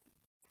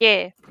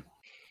 Yeah.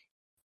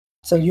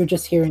 So you're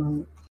just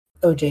hearing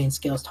OJ and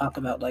Scales talk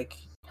about, like,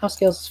 how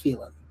Scales is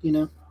feeling, you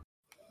know?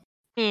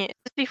 Yeah. Is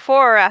this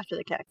before or after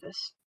the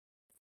cactus?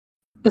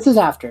 This is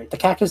after. The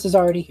cactus is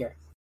already here.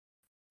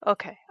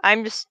 Okay.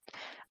 I'm just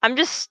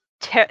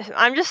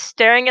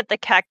staring at the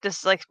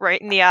cactus, like, right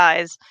in the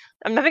eyes.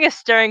 I'm having a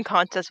staring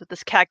contest with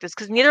this cactus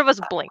because neither of us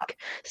blink.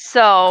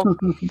 So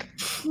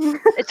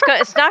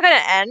it's not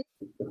gonna end.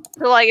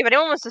 So, like, if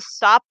anyone wants to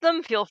stop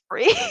them, feel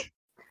free.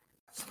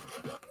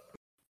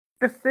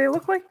 If they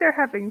look like they're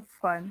having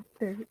fun,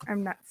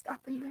 I'm not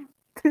stopping them.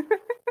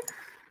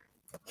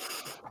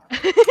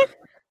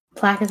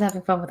 Plaque is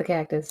having fun with the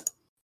cactus.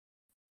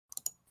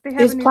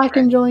 Is Plaque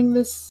enjoying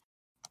this?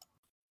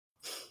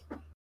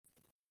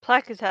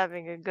 Plaque is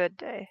having a good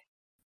day.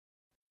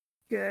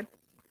 Good.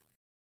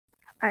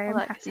 I am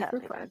Plaque is happy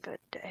for having a fun. good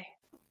day.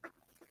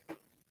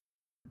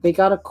 They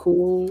got a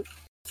cool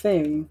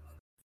thing.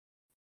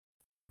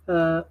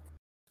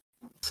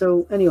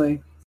 So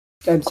anyway,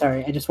 I'm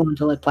sorry. I just wanted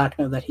to let Plaque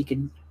know that he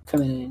can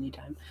come in at any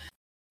time.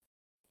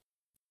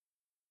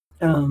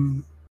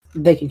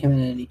 They can come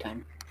in at any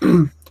time.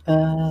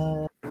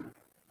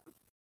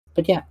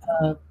 But yeah,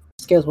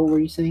 Scales, what were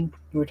you saying?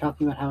 You were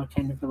talking about how it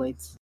kind of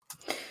relates.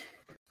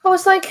 I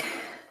was like,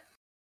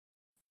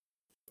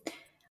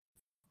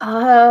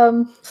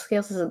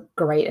 Scales isn't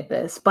great at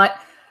this, but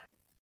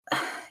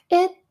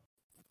it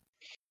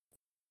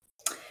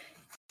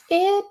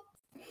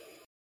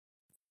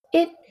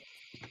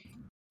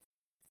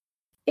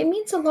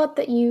means a lot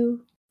that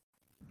you,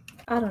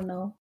 I don't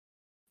know,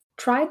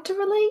 tried to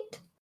relate.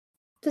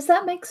 Does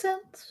that make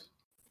sense?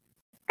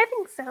 I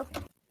think so.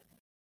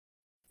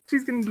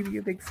 She's gonna give you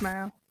a big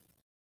smile.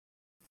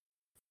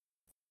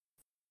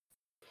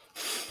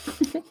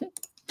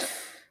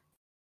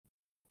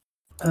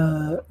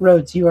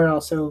 Rhodes, you are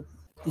also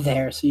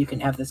there, so you can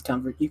have this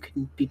you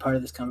can be part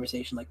of this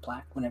conversation like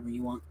Plaque whenever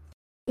you want.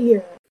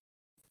 Yeah.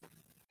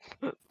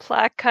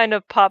 Plaque kind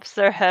of pops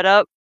their head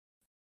up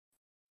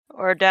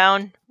or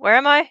down. Where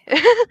am I?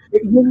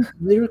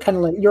 You're kind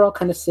of like, you're all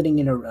kind of sitting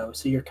in a row,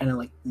 so you're kind of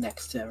like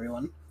next to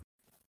everyone.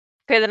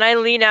 Okay, then I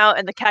lean out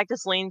and the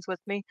cactus leans with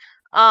me.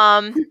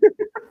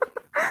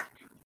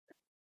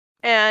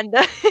 And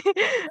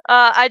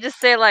I just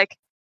say like,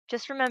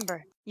 just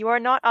remember, you are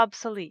not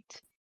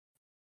obsolete.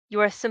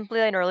 You are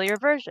simply an earlier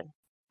version.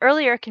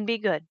 Earlier can be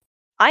good.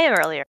 I am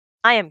earlier.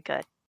 I am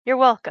good. You're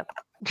welcome.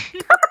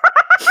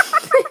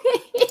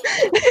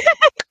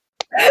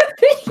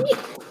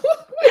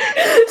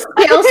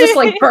 Scales just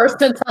like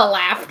burst into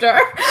laughter.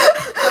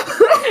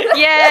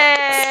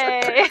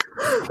 Yay!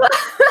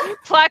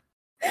 Flack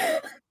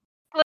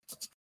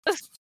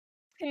was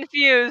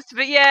confused,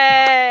 but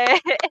yay!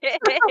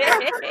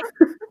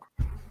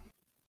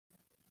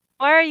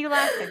 Why are you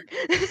laughing?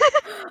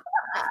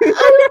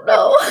 I don't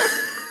know.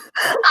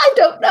 I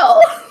don't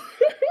know.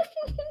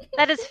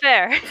 That is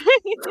fair.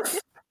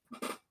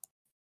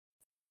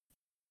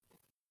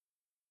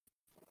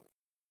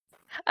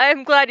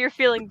 I'm glad you're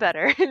feeling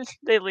better.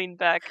 They lean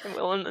back,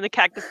 and the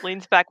cactus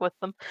leans back with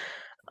them.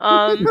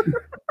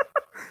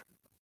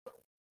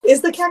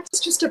 Is the cactus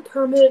just a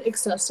permanent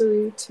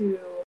accessory to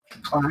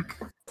Clock.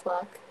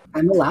 Clock?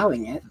 I'm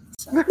allowing it.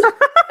 So.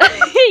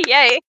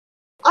 Yay!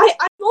 I'm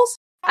also.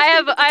 I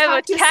have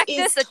a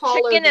cactus, a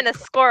chicken, and a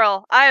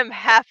squirrel. I am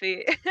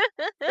happy.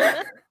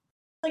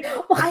 Like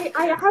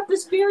I have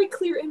this very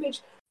clear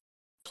image.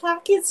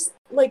 Plaque is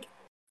like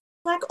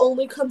Plaque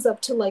only comes up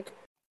to like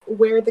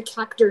where the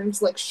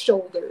cacturn's like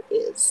shoulder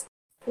is.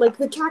 Like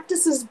the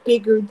cactus is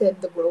bigger than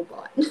the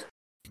robot.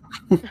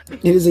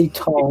 It is a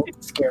tall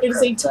scarecrow. It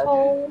is a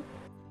tall.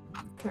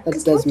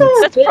 That does make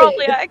That's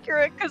probably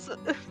accurate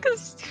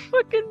because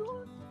fucking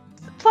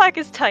Plaque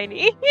is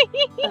tiny.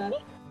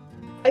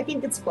 I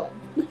think it's fun.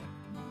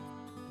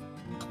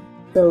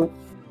 So,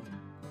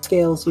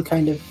 Scales, you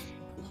kind of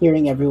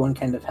hearing everyone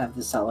kind of have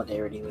the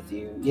solidarity with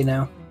you, you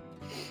know?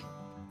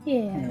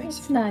 Yeah,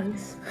 it's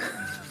nice.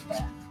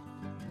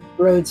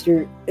 Rhodes,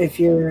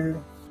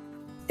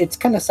 it's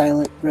kind of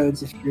silent,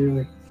 Rhodes, if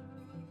you're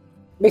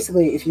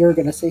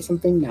gonna say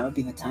something, now would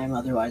be the time,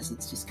 otherwise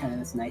it's just kind of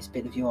this nice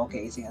bit of you all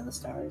gazing at the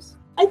stars.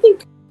 I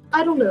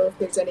don't know if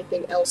there's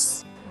anything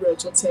else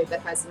Rhodes would say that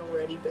hasn't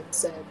already been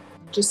said.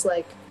 Just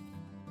like,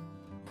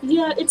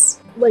 yeah,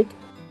 it's like,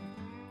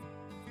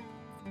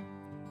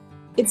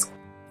 it's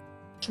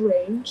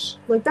strange.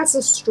 Like, that's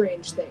a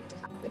strange thing to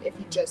happen if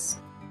you just,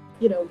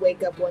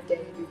 wake up one day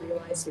and you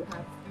realize you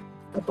have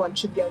a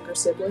bunch of younger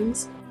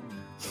siblings.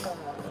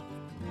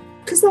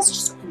 Because that's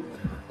just weird,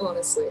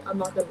 honestly. I'm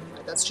not gonna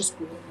lie, that's just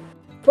weird.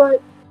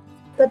 But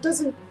that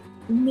doesn't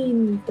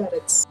mean that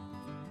it's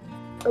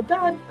a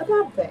bad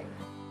thing.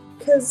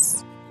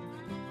 Because,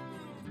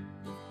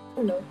 I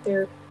don't know,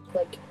 they're,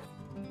 like,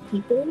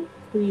 people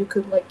who you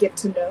could, like, get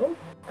to know,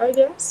 I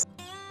guess.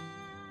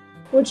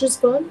 Which is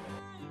fun.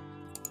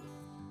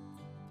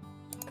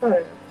 I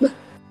don't know.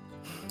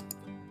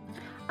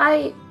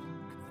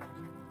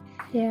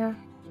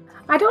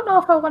 I don't know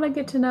if I want to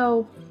get to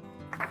know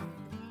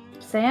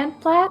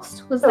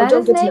Sandblast? Was No, that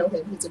don't his get name? to know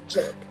him, he's a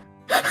jerk.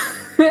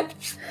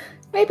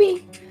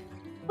 Maybe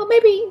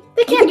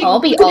they can't all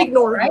be you can all,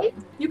 ignore right?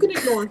 him. You can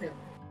ignore him.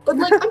 But,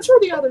 like, I'm sure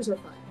the others are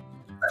fine.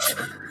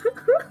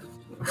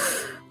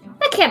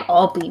 They can't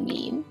all be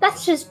mean.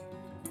 That's just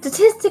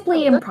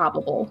statistically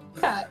improbable.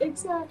 Yeah,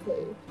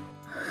 exactly.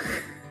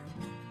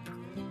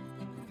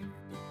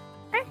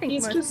 I think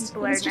He's most just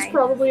people are nice.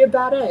 probably a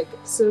bad egg,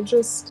 so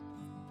just...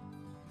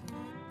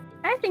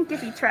 I think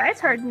if he tries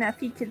hard enough,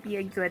 he could be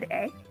a good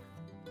egg.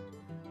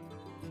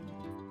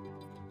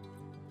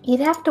 You'd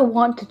have to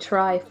want to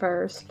try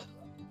first.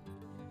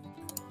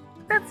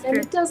 That's And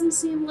true. it doesn't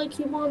seem like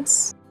he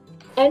wants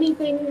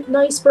anything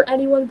nice for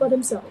anyone but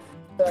himself.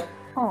 So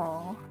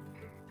Aww.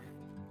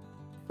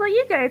 Well,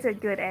 you guys are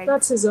good eggs.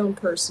 that's his own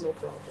personal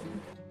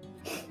problem.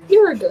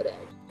 You're a good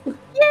egg.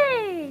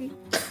 Yay!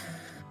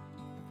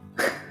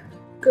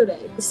 Good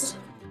eggs.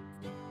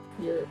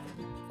 You're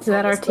Is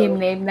that our team So-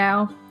 name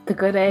now? The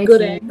Good Eggs?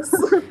 good eggs.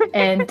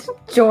 And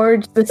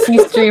George, the Sea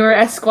Streamer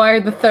Esquire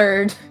the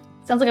Third.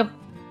 Sounds like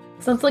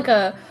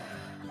a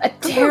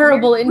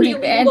terrible really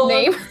indie band long-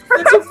 name.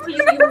 That's a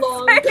really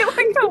long... Like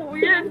a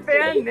weird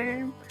band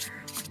name.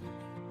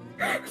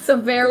 It's a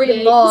very Good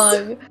Eggs.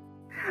 long.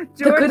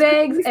 George Good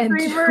Eggs the and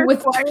Streamer,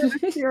 with Fire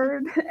the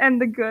Cured,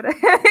 and the Good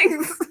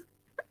Eggs.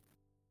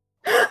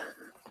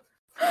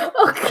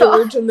 Oh god.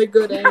 George and the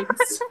good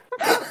eggs.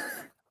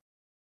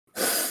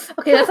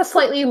 Okay, that's a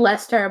slightly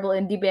less terrible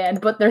indie band,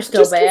 but they're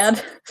still Just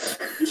 'cause-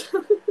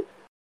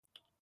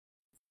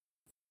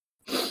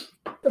 bad.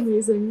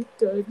 Amazing.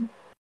 Good.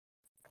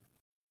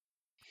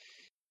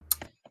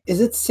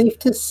 Is it safe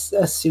to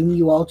assume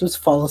you all just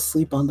fall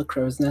asleep on the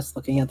crow's nest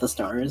looking at the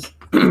stars?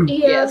 Yeah.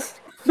 Yes.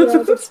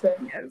 Yeah, that's fair.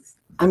 Yes.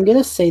 I'm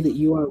gonna say that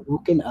you are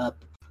woken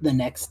up the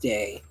next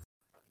day,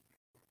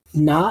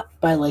 not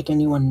by like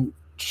anyone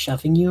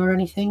shoving you or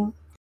anything.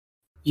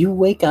 You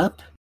wake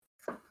up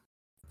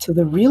to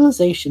the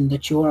realization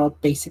that you are all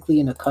basically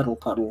in a cuddle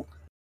puddle,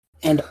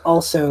 and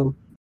also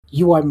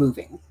you are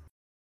moving.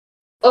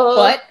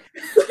 What?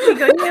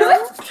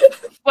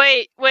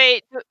 Wait.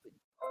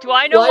 Do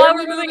I know why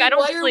we're moving? I don't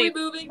Why sleep. are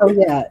we moving? Oh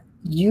yeah,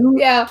 you.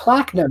 Yeah.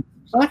 Plaque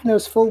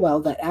knows full well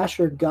that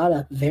Asher got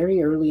up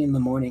very early in the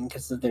morning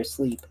because of their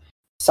sleep.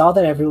 Saw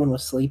that everyone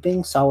was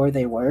sleeping, saw where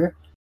they were,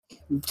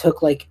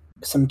 took like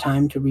some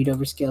time to read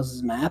over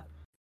Scales' map,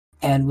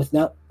 and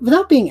without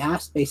being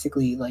asked,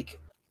 basically like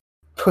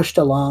pushed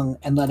along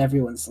and let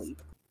everyone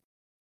sleep.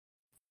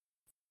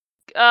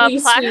 We Plaque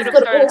sleep, would have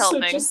but started also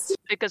helping just-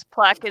 because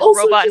Plaque is also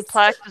robot and just-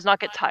 Plaque does not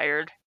get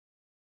tired.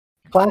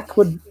 Plaque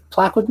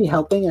would be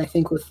helping, and I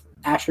think with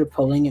Asher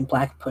pulling and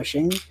Plaque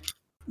pushing,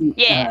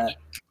 Yeah.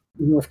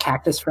 even with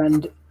Cactus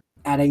Friend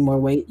adding more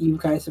weight, you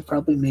guys have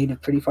probably made a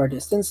pretty far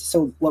distance.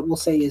 So what we'll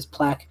say is,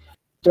 Plaque,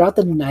 throughout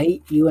the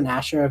night, you and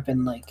Asher have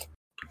been like,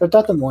 or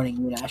throughout the morning,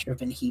 you and Asher have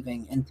been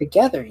heaving, and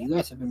together, you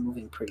guys have been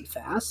moving pretty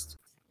fast.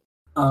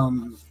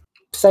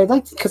 So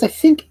because I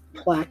think,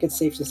 Plaque, it's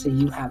safe to say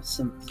you have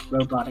some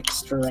robotic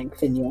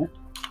strength in you.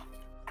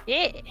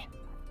 Yeah.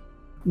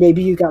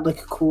 Maybe you got like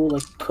a cool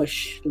like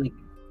push, like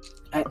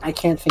I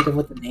can't think of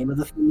what the name of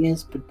the thing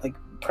is, but like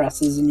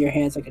presses in your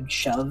hands like a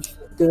shove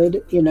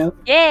good, you know?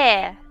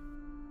 Yeah.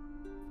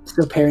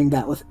 So pairing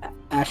that with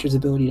Asher's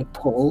ability to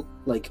pull,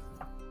 like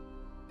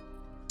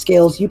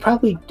Scales, you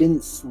probably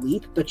didn't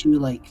sleep, but you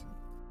like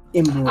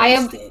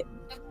embraced it.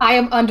 I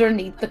am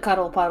underneath the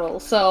cuddle puddle,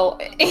 so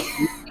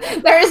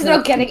there is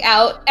no getting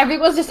out.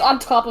 Everyone's just on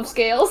top of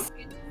Scales.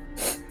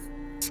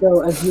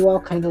 So as you all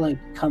kind of like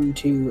come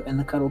to and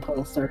the cuddle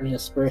puddle starts to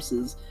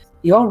disperses,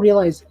 you all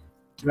realize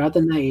throughout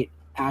the night,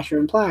 Asher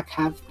and Plaque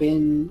have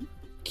been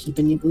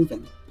keeping you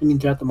moving. I mean,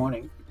 throughout the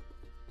morning.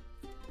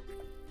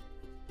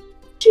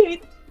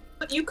 Jade,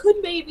 but you could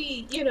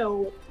maybe,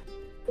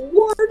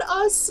 warn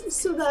us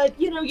so that,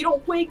 you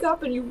don't wake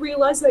up and you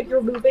realize that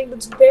you're moving.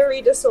 That's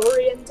very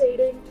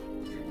disorientating.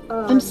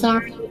 I'm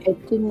sorry, I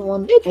didn't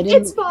want.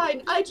 It's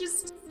fine.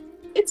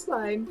 It's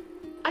fine.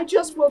 I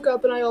just woke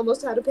up and I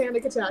almost had a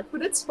panic attack,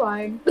 but it's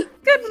fine.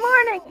 Good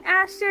morning,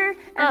 Asher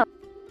and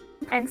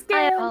I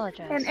Scale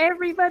apologize. and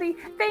everybody.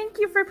 Thank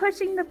you for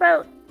pushing the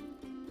boat.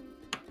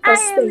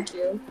 Yes, thank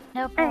you.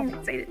 No I'm problem.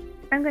 excited.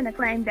 I'm gonna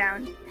climb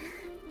down.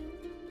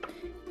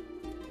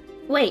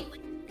 Wait,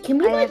 can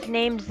we I have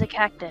named the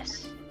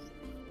cactus.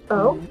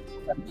 Oh,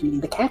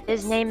 The cat.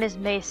 His name is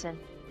Mason.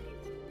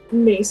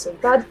 Mason.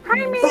 That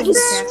is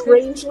Mason.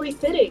 strangely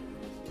fitting.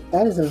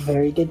 That is a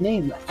very good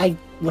name. I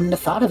wouldn't have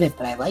thought of it,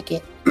 but I like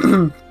it.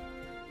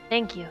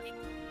 Thank you.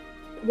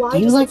 Why Do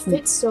you does like it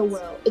fit so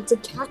well? It's a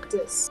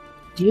cactus.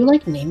 Do you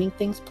like naming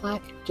things,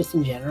 Plaque? Just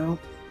in general?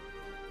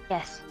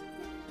 Yes.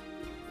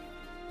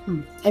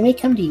 I may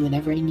come to you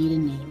whenever I need a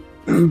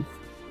name.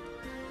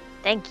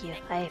 Thank you.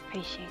 I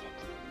appreciate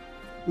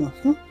it.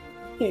 Mm-hmm.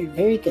 You're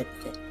very good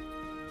with it.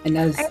 And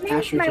as I named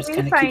Asher my just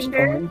kind of keeps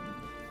Wayfinder. going,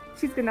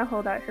 She's gonna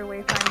hold out her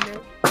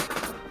wayfinder.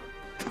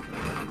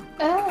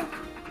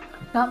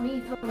 Not me.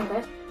 Hold on,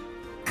 guys.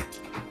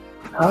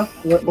 huh?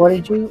 What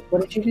did you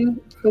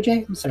do,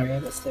 OJ? I'm sorry, I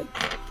missed it.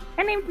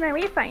 I named my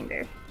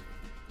wayfinder.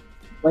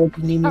 What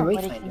did you name your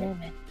What did you Wayfinder?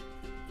 name it?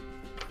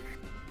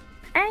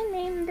 I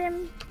named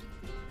him.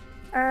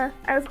 I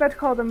was about to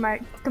call them my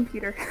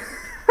computer.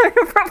 I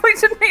probably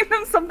should name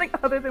them something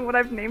other than what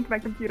I've named my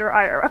computer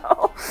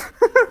IRL.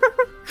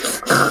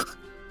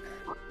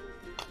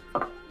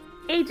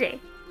 AJ.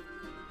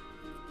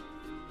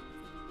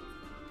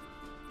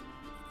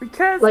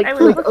 Because Like I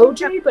was looking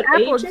OJ, up but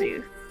apple AJ?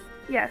 juice.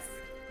 Yes.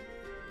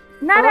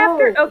 Not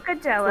after Oh,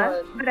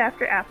 Okajella, fun. but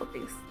after apple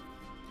juice.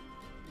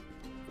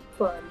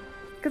 Fun.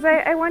 Because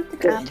I wanted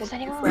Good. apple Does juice.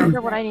 anyone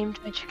remember what I named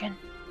my chicken?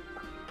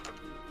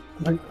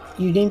 But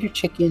you named your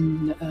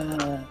chicken,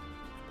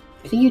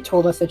 I think you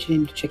told us that you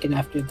named your chicken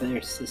after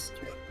their sister.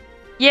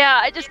 Yeah,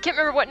 I just can't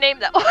remember what name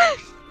that was.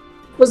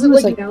 Was it It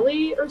was like like-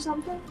 Nelly or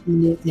something?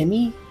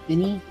 Nimi?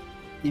 Ninny.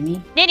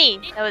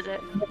 That was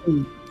it.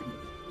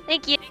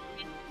 Thank you.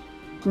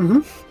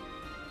 Mm-hmm.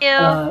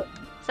 Ew.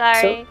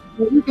 Sorry.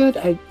 So, you're good.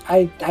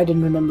 I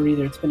didn't remember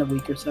either. It's been a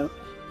week or so.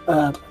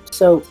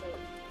 So,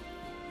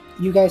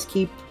 you guys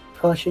keep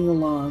pushing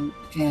along,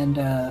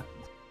 and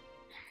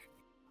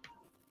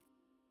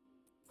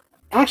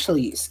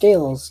actually,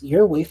 Scales,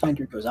 your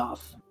Wayfinder goes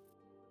off.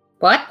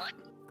 What?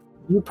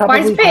 You probably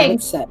Mine's have pink.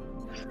 it set.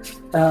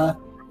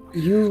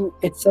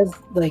 It says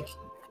like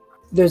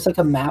there's like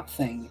a map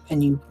thing,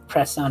 and you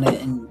press on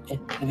it, and it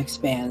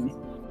expands,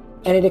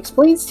 and it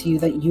explains to you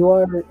that you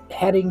are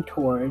heading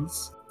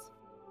towards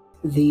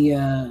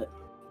the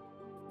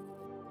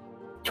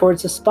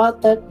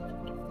spot that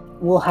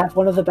will have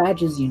one of the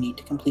badges you need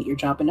to complete your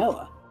job in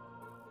Noah.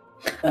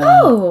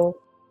 Oh.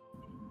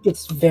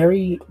 It's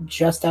very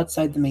just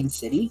outside the main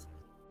city,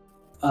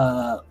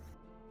 but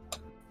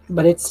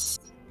it's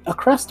a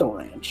Crystal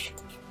Ranch.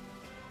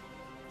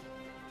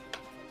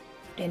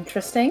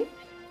 Interesting.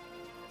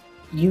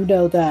 You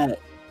know that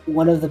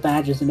one of the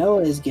badges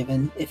Noah is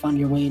given if on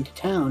your way into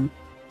town,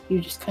 you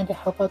just kind of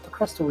help out the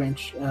Crystal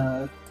Ranch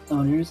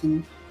owners,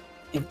 and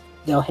if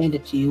they'll hand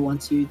it to you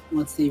once you've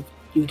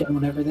done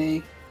whatever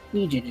they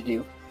need you to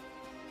do.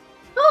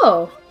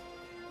 Oh.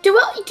 Do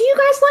you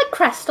guys like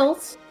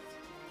crystals?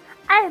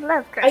 I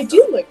love crystals. I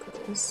do like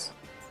crystals.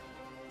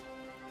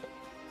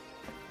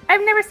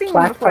 I've never seen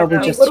Plaque one before, probably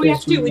though. just- What do we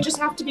have to do? serves We me. just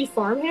have to be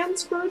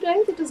farmhands for a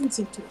day? That doesn't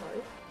seem too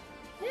hard.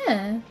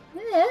 Yeah,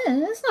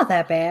 it's not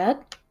that bad.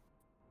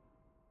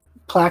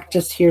 Plaque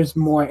just hears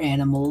more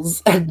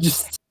animals and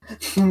just.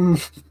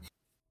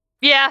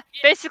 Yeah,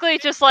 basically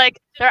just like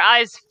their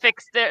eyes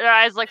fixed, their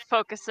eyes like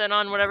focusing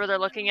on whatever they're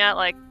looking at.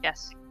 Like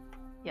yes.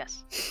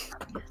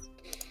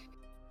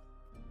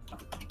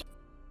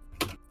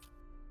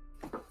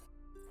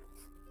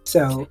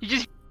 So You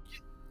just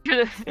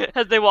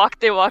as they walk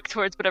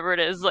towards whatever it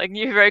is. Like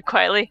you very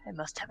quietly, I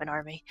must have an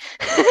army.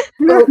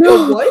 What?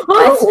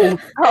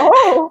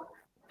 Oh,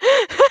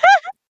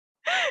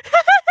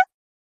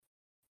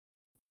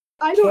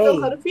 I don't know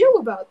Okay. how to feel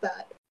about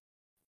that.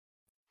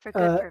 For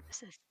good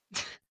purposes.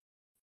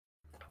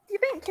 you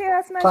think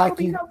chaos magic will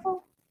be Plaque,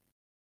 helpful?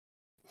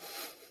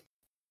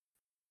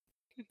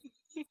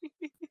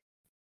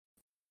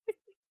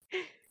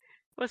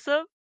 What's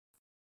up?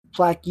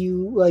 Plaque,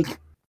 you like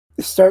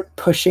start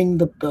pushing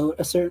the boat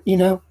a certain,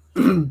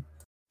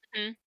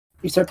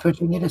 you start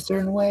pushing it a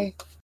certain way,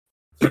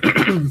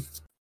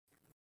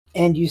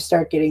 and you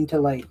start getting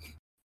to like.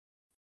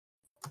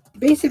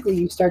 Basically,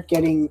 you start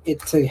getting it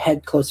to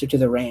head closer to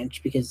the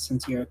ranch because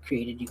since you're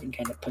created, you can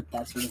kind of put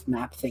that sort of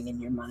map thing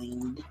in your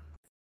mind.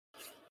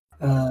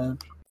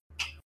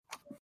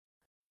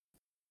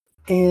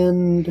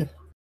 And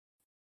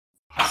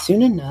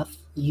soon enough,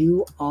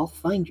 you all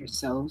find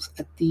yourselves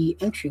at the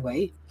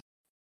entryway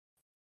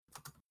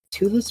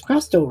to this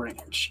Presto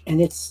Ranch, and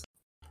it's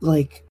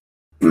like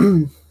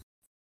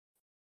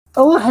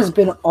Oa has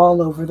been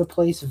all over the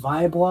place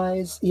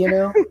vibe-wise,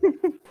 Yeah.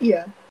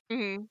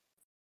 Mm-hmm.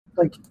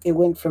 Like it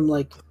went from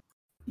like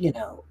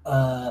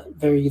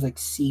very like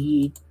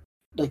sea,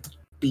 like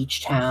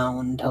beach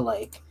town to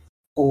like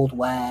Old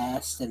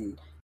West, and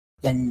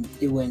then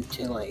it went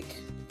to like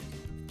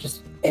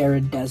just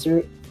arid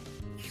desert.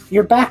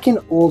 You're back in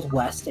Old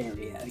West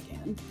area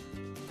again.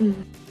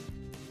 Mm.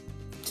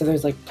 So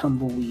there's like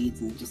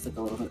tumbleweeds and just like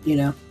a little bit,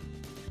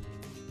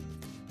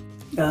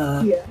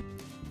 Yeah.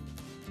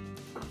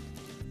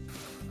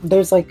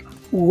 There's like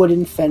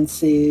wooden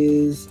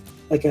fences,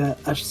 like a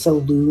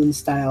saloon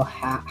style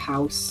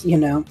house,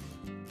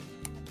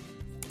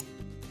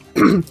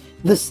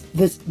 this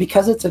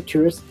because it's a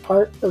tourist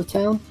part of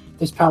town,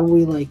 there's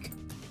probably like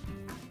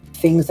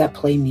things that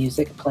play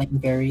music playing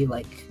very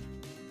like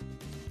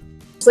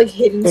It's like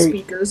hidden Very-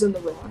 speakers in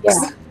the rocks.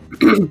 Yeah.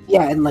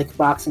 Yeah, and like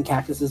rocks and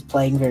cactuses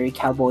playing very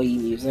cowboy-y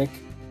music.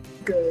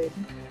 Good.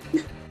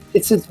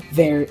 It's just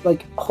very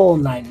like whole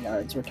 9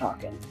 yards we're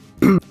talking.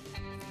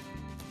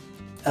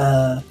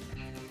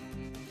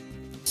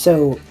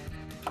 So,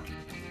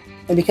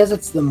 and because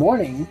it's the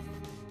morning,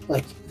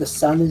 like the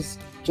sun is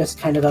just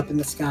kind of up in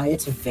the sky,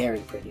 it's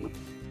very pretty.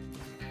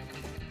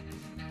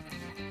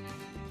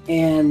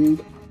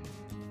 And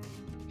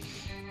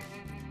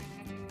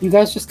you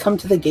guys just come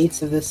to the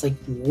gates of this like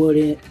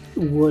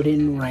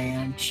wooden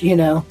ranch,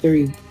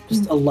 very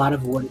just a lot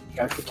of wood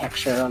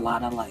architecture, a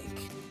lot of like,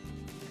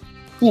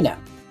 you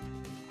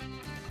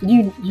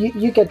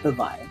get the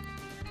vibe.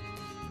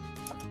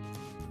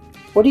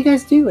 What do you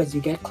guys do as you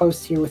get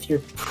close here with your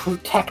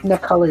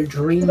Technicolor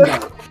dream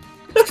boat?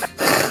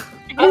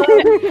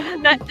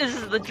 This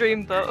is the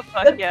dream boat.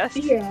 Fuck yes.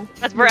 Yeah.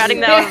 We're adding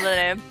that as the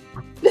name.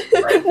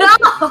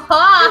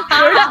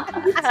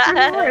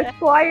 No!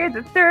 Squire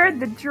the Third,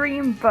 the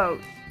Dream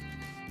Boat.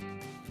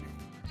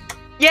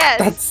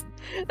 Yes,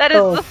 that is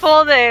oh. the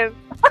full name.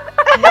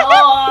 We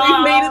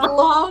made it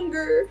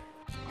longer.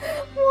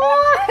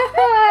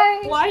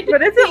 Why? Why did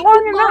But we is it make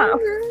long enough?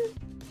 longer?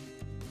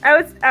 I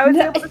was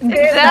No, able to say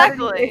it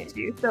exactly. without an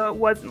issue, so it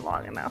wasn't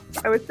long enough.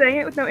 I was saying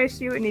it with no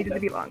issue. It needed to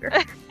be longer.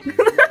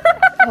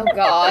 Oh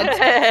god.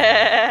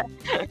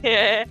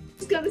 Yeah.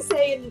 Just gonna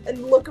say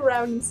and look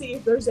around and see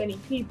if there's any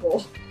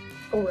people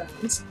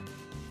around.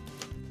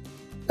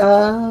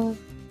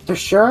 There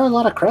sure are a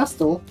lot of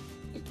crystal.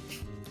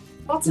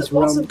 Lots Just of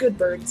roam. good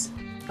birds.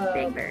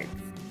 Big birds.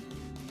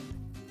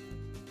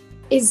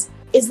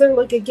 Is there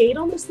like a gate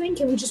on this thing?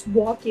 Can we just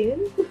walk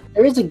in?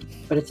 There is a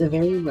gate, but it's a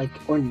very like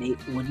ornate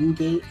wooden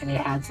gate, and it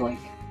has like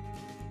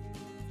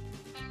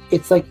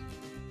it's like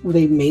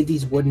they made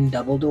these wooden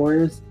double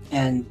doors,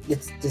 and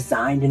it's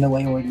designed in a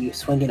way where you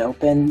swing it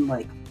open,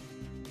 like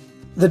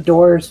the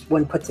doors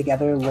when put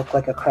together look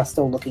like a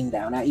crystal looking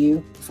down at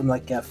you from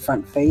like a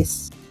front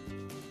face.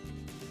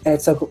 And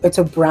it's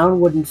a brown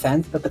wooden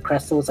fence, but the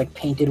crystal is like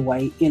painted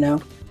white,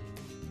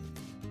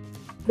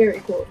 Very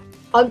cool.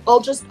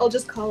 I'll just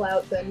call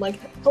out then, like,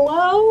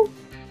 hello?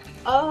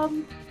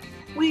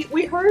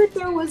 We heard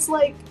there was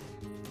like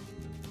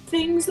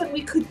things that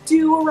we could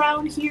do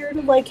around here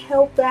to like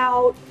help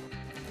out.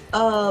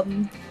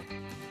 I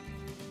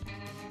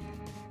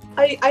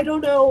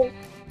don't know.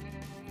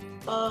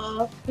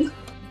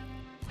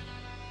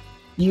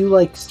 You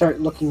like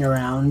start looking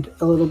around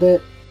a little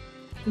bit,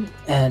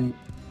 and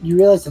you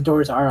realize the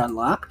doors are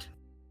unlocked.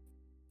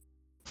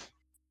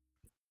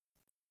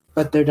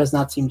 But there does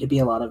not seem to be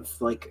a lot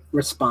of like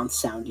response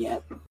sound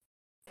yet.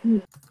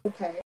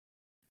 Okay.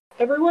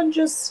 Everyone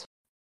just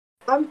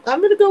I'm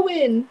gonna go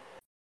in.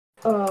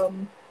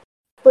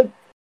 But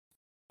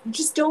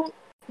just don't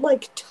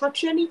like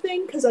touch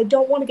anything because I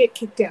don't want to get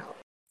kicked out.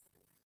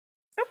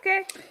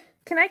 Okay.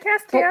 Can I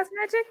cast chaos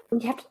magic?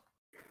 We have to...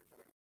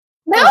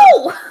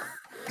 No!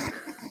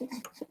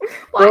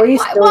 Why? Rory's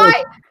Why? still,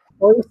 Why?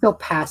 Rory's still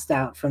passed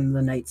out from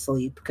the night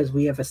sleep because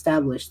we have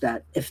established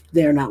that if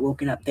they're not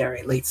woken up, they're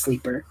a late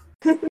sleeper.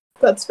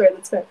 That's fair.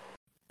 That's fair.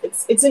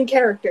 It's in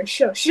character.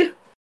 Shush.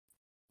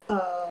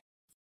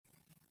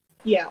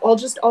 Yeah, I'll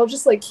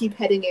just like keep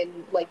heading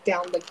in like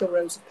down like the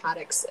rows of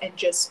paddocks and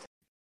just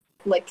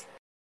like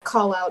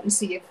call out and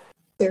see if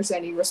there's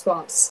any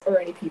response or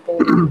any people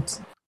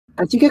around.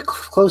 As you get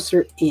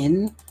closer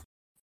in,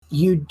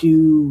 you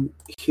do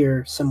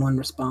hear someone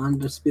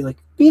respond. Just be like,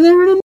 "Be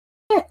there in a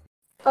minute."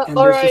 And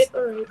All there's right, just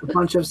all right. a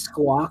bunch of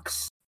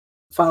squawks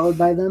followed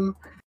by them.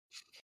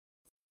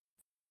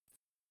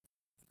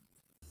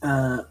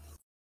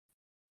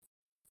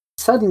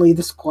 Suddenly,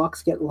 the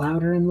squawks get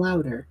louder and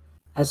louder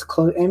as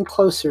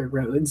closer,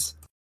 Rhodes.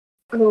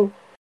 Oh,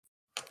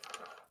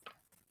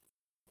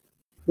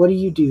 What do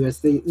you do as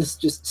this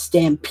just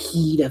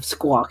stampede of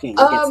squawking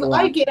gets I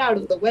louder? get out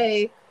of the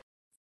way,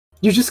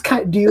 You just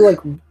do you like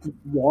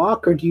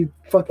walk or do you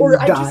fucking or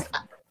die?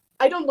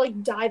 I don't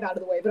like dive out of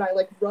the way, but I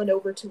like run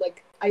over to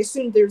like I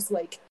assume there's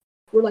like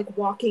we're like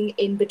walking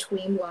in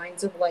between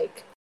lines of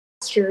like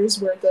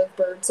pastures where the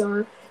birds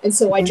are, and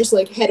so I just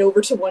like head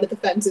over to one of the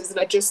fences and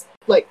I just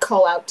like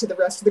call out to the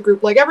rest of the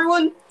group like,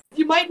 everyone,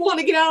 you might want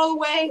to get out of the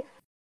way.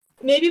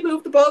 Maybe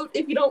move the boat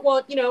if you don't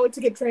want, it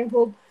to get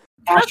trampled.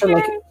 Asher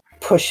like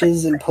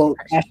pushes and pull.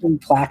 Asher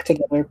and Plaque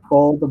together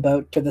pull the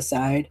boat to the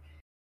side,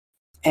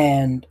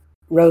 and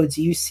Rhodes,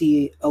 you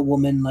see a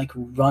woman like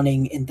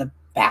running in the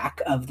back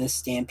of the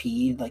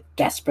stampede, like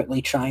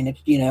desperately trying to,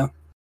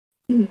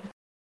 Mhm.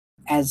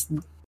 as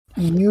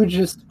you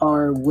just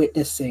are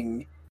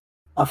witnessing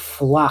a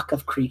flock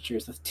of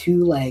creatures with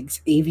 2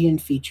 legs, avian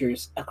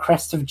features, a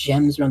crest of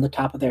gems around the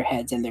top of their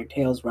heads, and their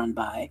tails run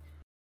by.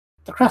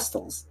 The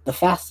Crestals, the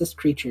fastest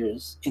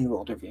creatures in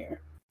Wilderveer.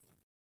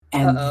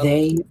 And Uh-oh.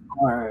 they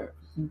are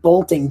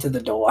bolting to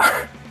the door.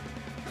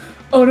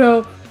 Oh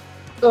no.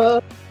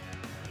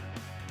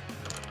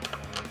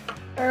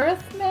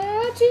 Earth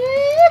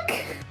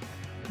magic?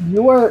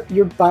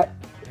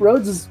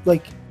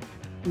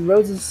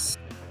 Rhodes is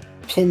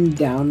pinned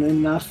down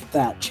enough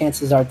that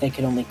chances are they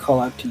could only call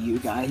out to you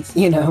guys,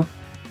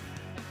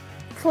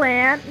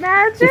 Plant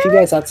magic? If you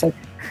guys outside,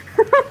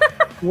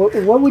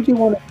 what would you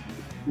want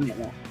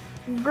to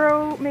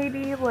Grow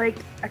maybe like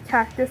a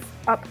cactus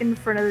up in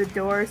front of the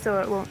door so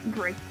it won't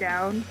break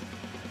down,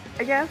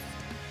 I guess.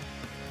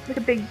 Like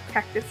a big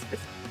cactus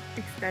just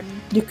extend.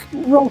 You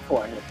can roll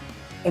for it.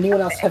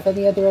 Anyone else have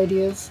any other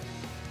ideas?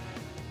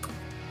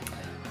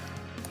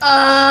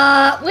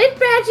 Wind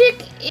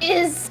magic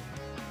is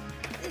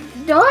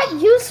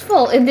not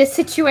useful in this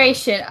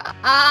situation.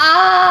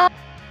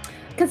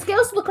 Can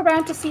Scales look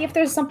around to see if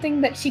there's something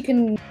that she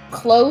can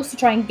close to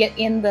try and get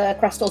in the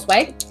Crystal's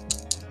way?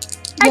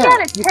 I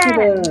got a you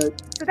 10,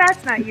 could, so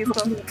that's not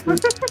useful.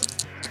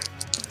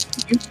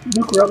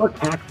 you grow a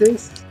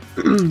cactus,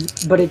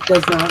 but it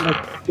does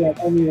not get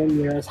anywhere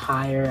near as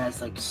high or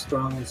as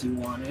strong as you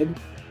wanted.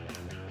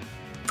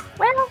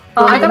 Well,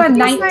 I got a Use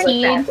 19 like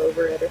that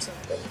over it or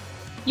something.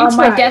 on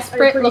my tried. I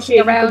desperate appreciate looking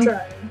you around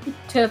trying.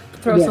 to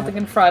throw Yeah. something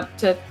in front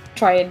to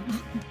try and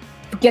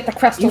get the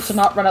Crystal to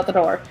not run out the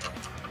door.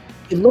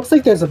 It looks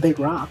like there's a big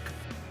rock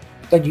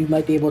that you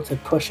might be able to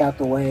push out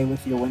the way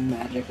with your wind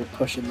magic or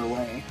push in the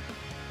way.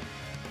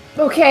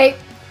 Okay,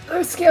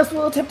 Scales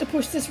will attempt to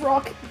push this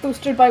rock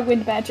boosted by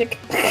wind magic.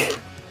 Scales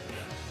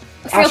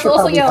Asher will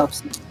also probably yell.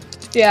 helps.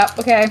 Yeah,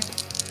 okay.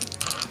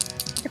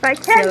 if I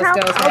can Scales help,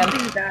 goes, I'll man.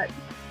 do that.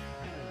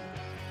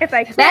 If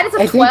I can. That is I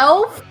a think-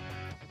 12.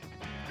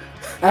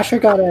 Asher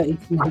got a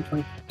 18,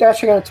 20.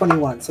 Asher got a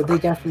 21, so they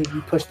definitely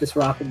push this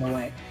rock in the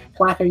way.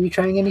 Plaque, are you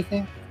trying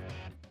anything?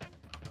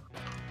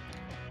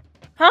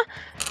 Huh?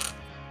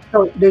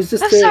 Oh, there's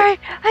just I'm sorry,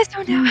 I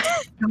don't know.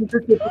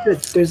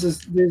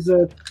 There's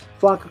a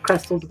flock of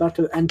crystals about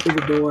to enter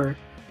the door,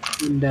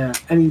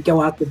 and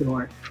go out the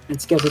door.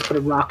 And Scales has put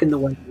a rock in the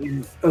way,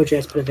 and OJ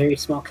has put a very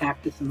small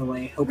cactus in the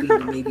way, hoping to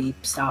maybe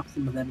stop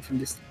some of them from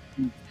this.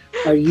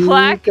 Are you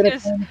Plaque gonna?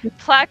 is-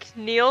 Plaque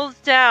kneels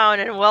down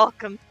and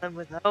welcomes them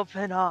with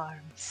open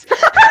arms.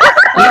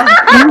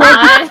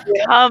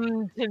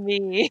 Come to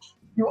me.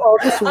 You all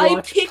just I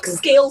watch. pick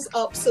Scales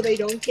up so they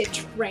don't get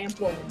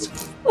trampled.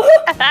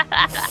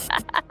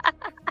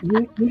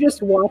 You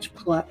just watch.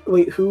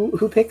 Wait,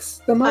 who picks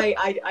them up?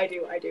 I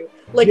do.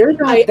 Like You're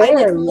not I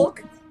there.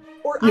 look,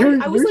 or You're-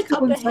 I was you're like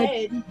still up inside.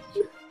 ahead.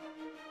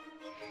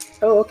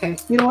 Oh, okay.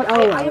 You know what?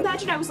 I'll allow I it.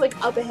 imagine I was like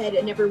up ahead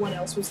and everyone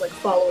else was like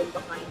following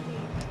behind me.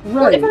 Or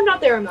Right. if I'm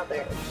not there, I'm not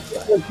there.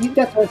 Look,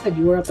 that's what I said.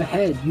 You were up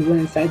ahead. You were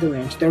inside the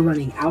ranch. They're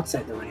running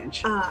outside the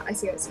ranch. Ah, I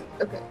see.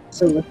 Okay.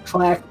 So with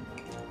Plaque,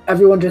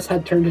 everyone just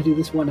had turn to do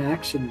this one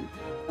action.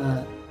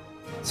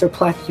 So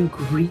Plaque, you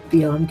greet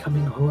the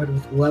oncoming horde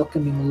with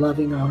welcoming,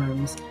 loving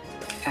arms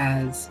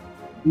as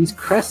these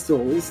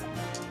crystals.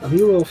 Let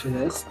me roll for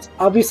this.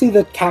 Obviously,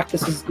 the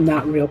cactus is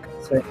not real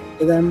concern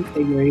to them.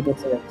 They were able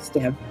to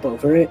stamp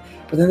over it,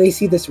 but then they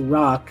see this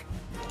rock,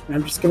 and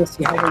I'm just gonna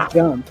see how they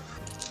jump.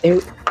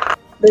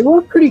 They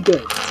roll pretty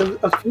good. So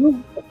a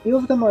few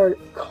of them are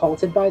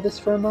halted by this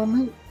for a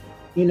moment,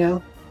 you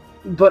know?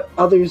 But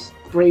others,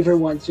 braver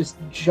ones, just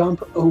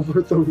jump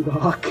over the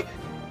rock.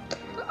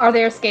 Are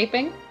they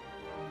escaping?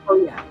 Oh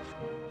yeah,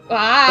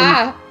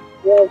 Ah!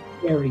 they're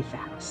very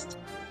fast.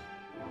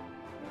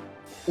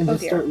 And Oh,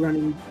 just dear. start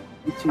running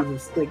into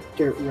this like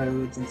dirt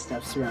roads and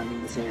stuff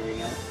surrounding this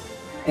area.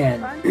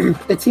 And Fun.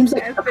 it seems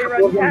like As a they couple of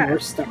run them were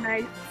past, stuck. and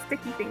I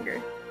sticky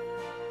finger.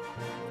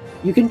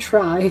 You can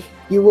try.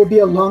 You will be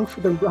along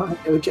for the ride,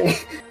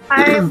 OJ.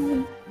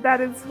 That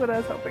is what I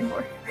was hoping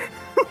for.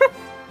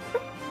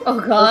 Oh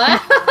god!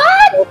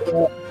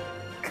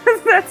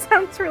 Because that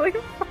sounds really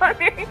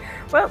funny.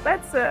 Well,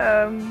 that's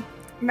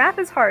math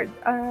is hard.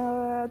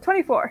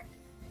 24.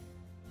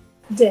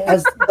 Damn.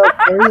 As the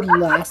very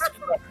last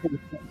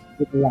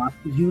rock,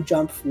 you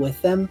jump with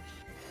them,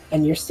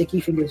 and your sticky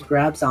fingers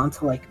grabs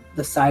onto like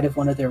the side of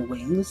one of their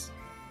wings.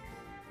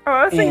 Oh,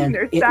 I was thinking And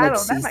their it, like, saddle. That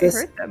sees might this.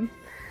 hurt them.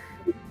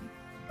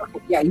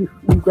 Yeah, you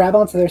grab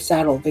onto their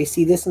saddle. They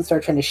see this and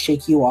start trying to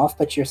shake you off,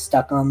 but you're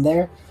stuck on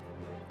there.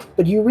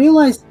 But you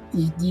realize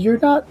you're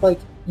not like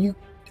you.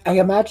 I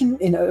imagine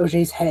in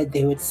OJ's head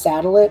they would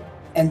saddle it,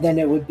 and then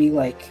it would be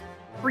like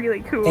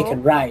Really cool. they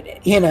could ride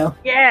it. You know,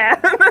 Yeah,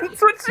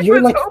 that's what she You're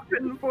was like-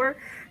 hoping for.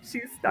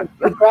 She's stuck.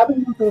 you're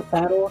grabbing onto the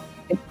saddle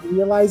and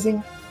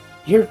realizing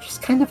you're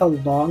just kind of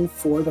along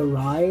for the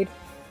ride,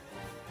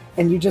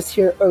 and you just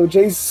hear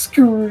OJ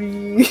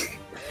scream.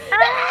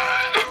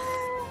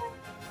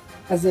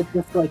 As it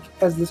just like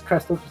as this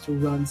crystal just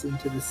runs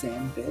into the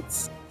sand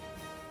bits.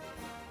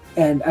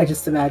 And I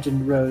just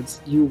imagine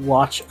Rhodes, you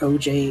watch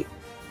OJ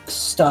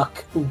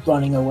stuck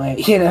running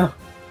away, you know?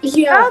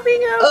 Yeah, I'll be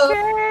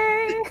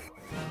okay.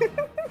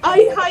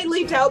 I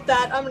highly doubt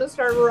that. I'm gonna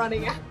start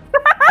running.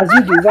 As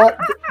you do that,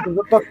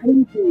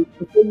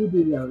 before you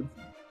do Rhodes,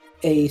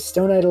 a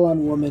stone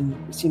eidolon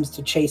woman seems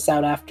to chase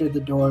out after the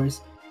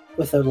doors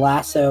with a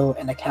lasso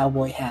and a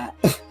cowboy hat.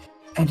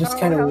 And just Oh,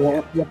 kind of hell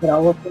yeah. look at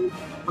all of them,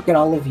 look at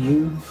all of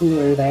you who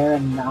are there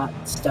and not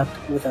stuck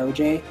with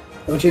OJ.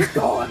 OJ's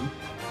gone.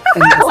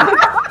 And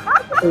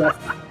just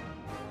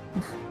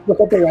look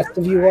at the rest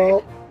of you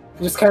all.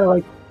 Just kind of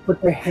like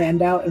put their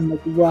hand out and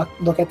like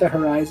look at the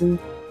horizon,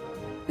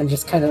 and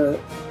just kind of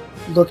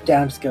look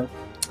down. Just go,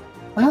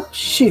 well,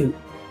 shoot.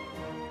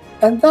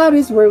 And that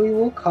is where we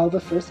will call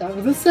the first half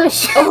of the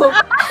session.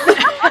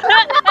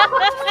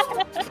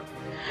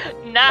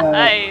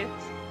 Nice.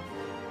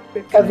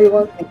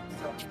 Everyone, thank you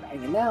so much for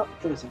hanging out.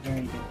 It was a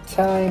very good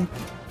time.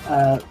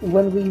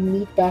 When we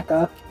meet back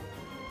up,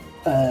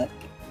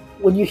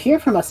 when you hear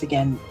from us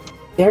again,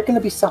 they're going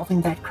to be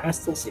solving that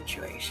Crestle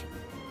situation.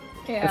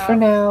 But for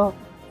now,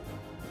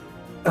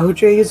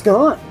 OJ is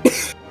gone.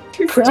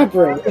 Crab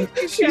Road.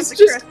 She's She's the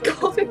just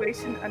crystal gone.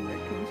 situation under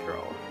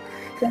control.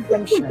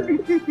 I'm sure.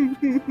 Thank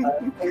you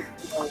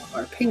to all of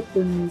our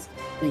patrons.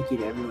 Thank you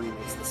to everyone who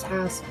makes this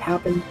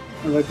happen.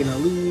 And we're going to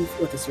leave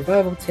with a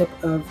survival tip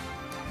of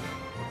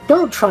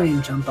don't try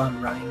and jump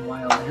on running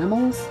wild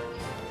animals.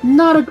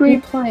 Not a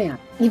great plan.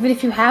 Even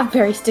if you have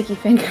very sticky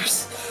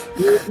fingers.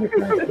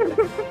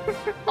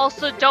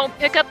 Also, don't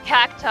pick up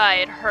cacti.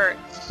 It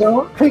hurts.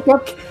 Don't pick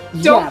up.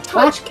 Don't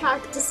Plaque, touch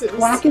cactuses.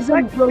 Plaque is a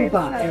Plaque is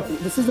robot. metal.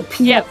 This is a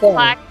PSA. Yeah,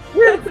 Plaque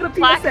It's the is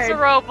a PSA.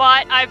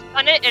 robot. I've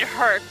done it. It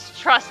hurts.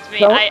 Trust me.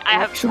 Don't I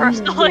have actually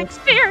personal lift-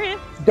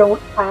 experience.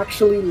 Don't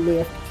actually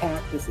lift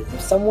cactuses.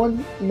 If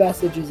someone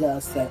messages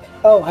us that,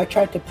 oh, I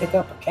tried to pick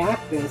up a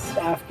cactus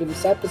after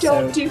this episode.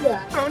 Don't do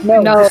that.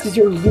 No, No. this is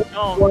your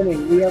No.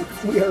 warning. We are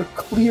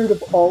cleared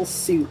of all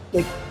suit.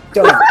 Like,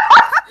 don't.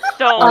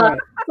 Don't. Alright,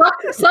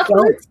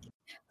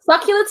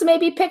 Succulents may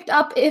be picked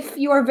up if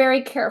you are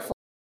very careful.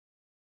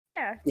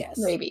 Yeah. Yes,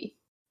 Maybe.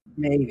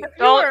 maybe. If you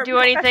Don't are a do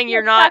anything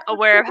you're professional not practice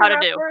aware of how to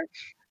photographer,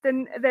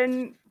 do.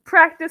 Then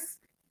practice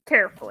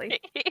carefully.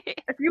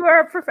 If you are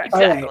a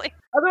professional. Exactly.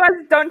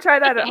 Otherwise, don't try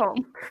that at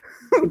home.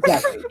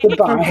 Exactly.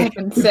 Goodbye. For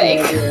heaven's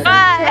sake.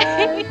 Goodbye,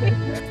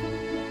 everyone. Bye.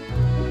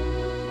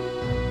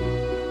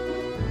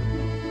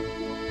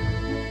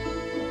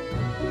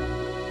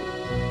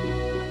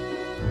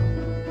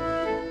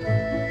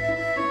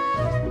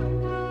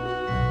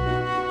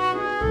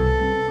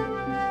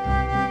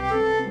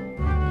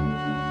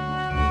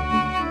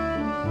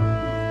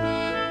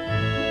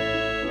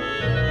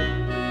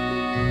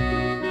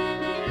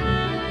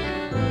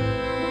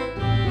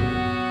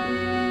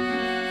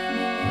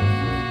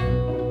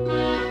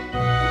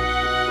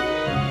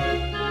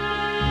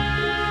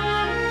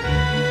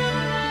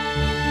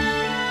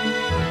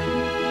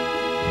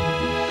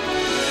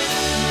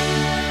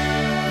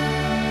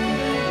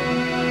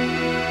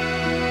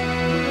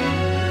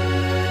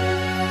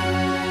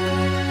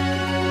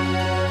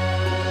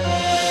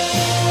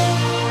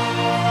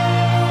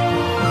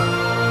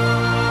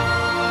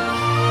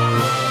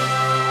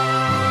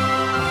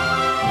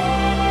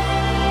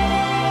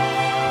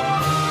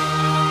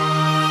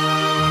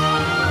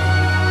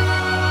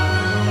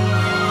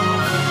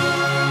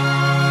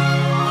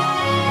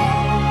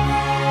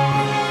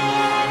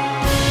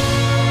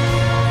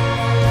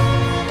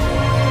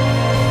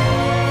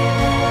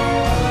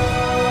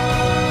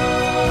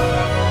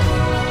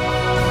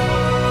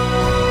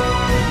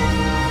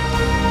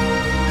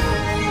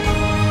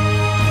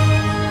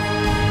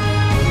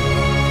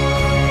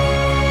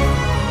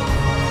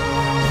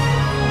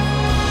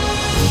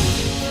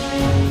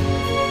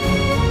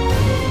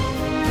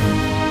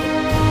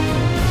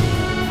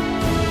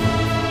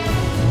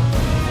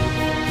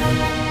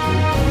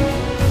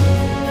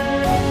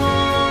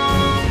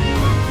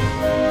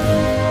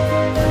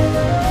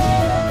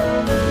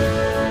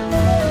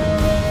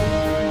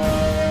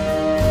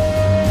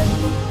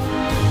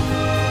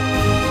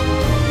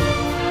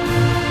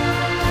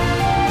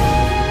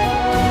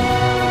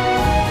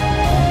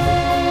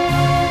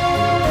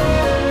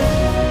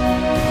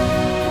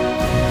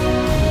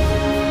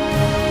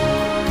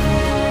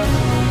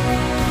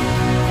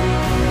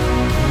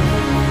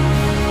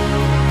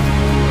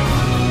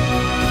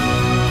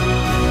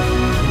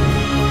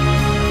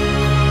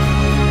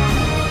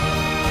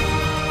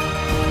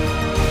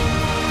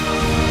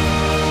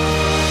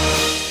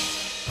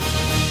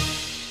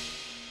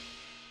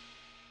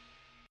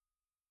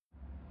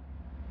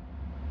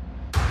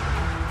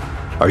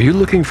 Are you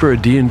looking for a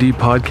D&D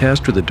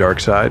podcast with a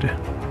dark side?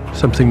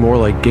 Something more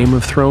like Game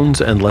of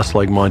Thrones and less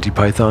like Monty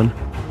Python?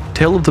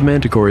 Tale of the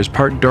Manticore is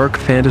part dark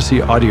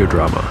fantasy audio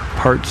drama,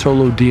 part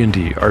solo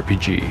D&D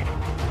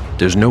RPG.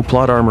 There's no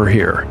plot armor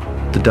here.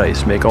 The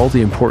dice make all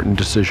the important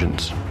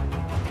decisions.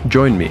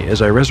 Join me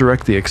as I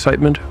resurrect the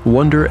excitement,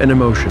 wonder, and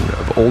emotion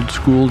of old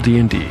school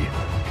D&D.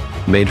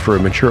 Made for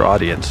a mature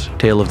audience,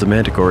 Tale of the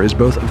Manticore is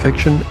both a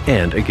fiction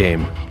and a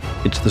game.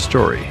 It's the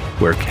story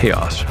where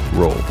chaos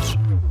rolls.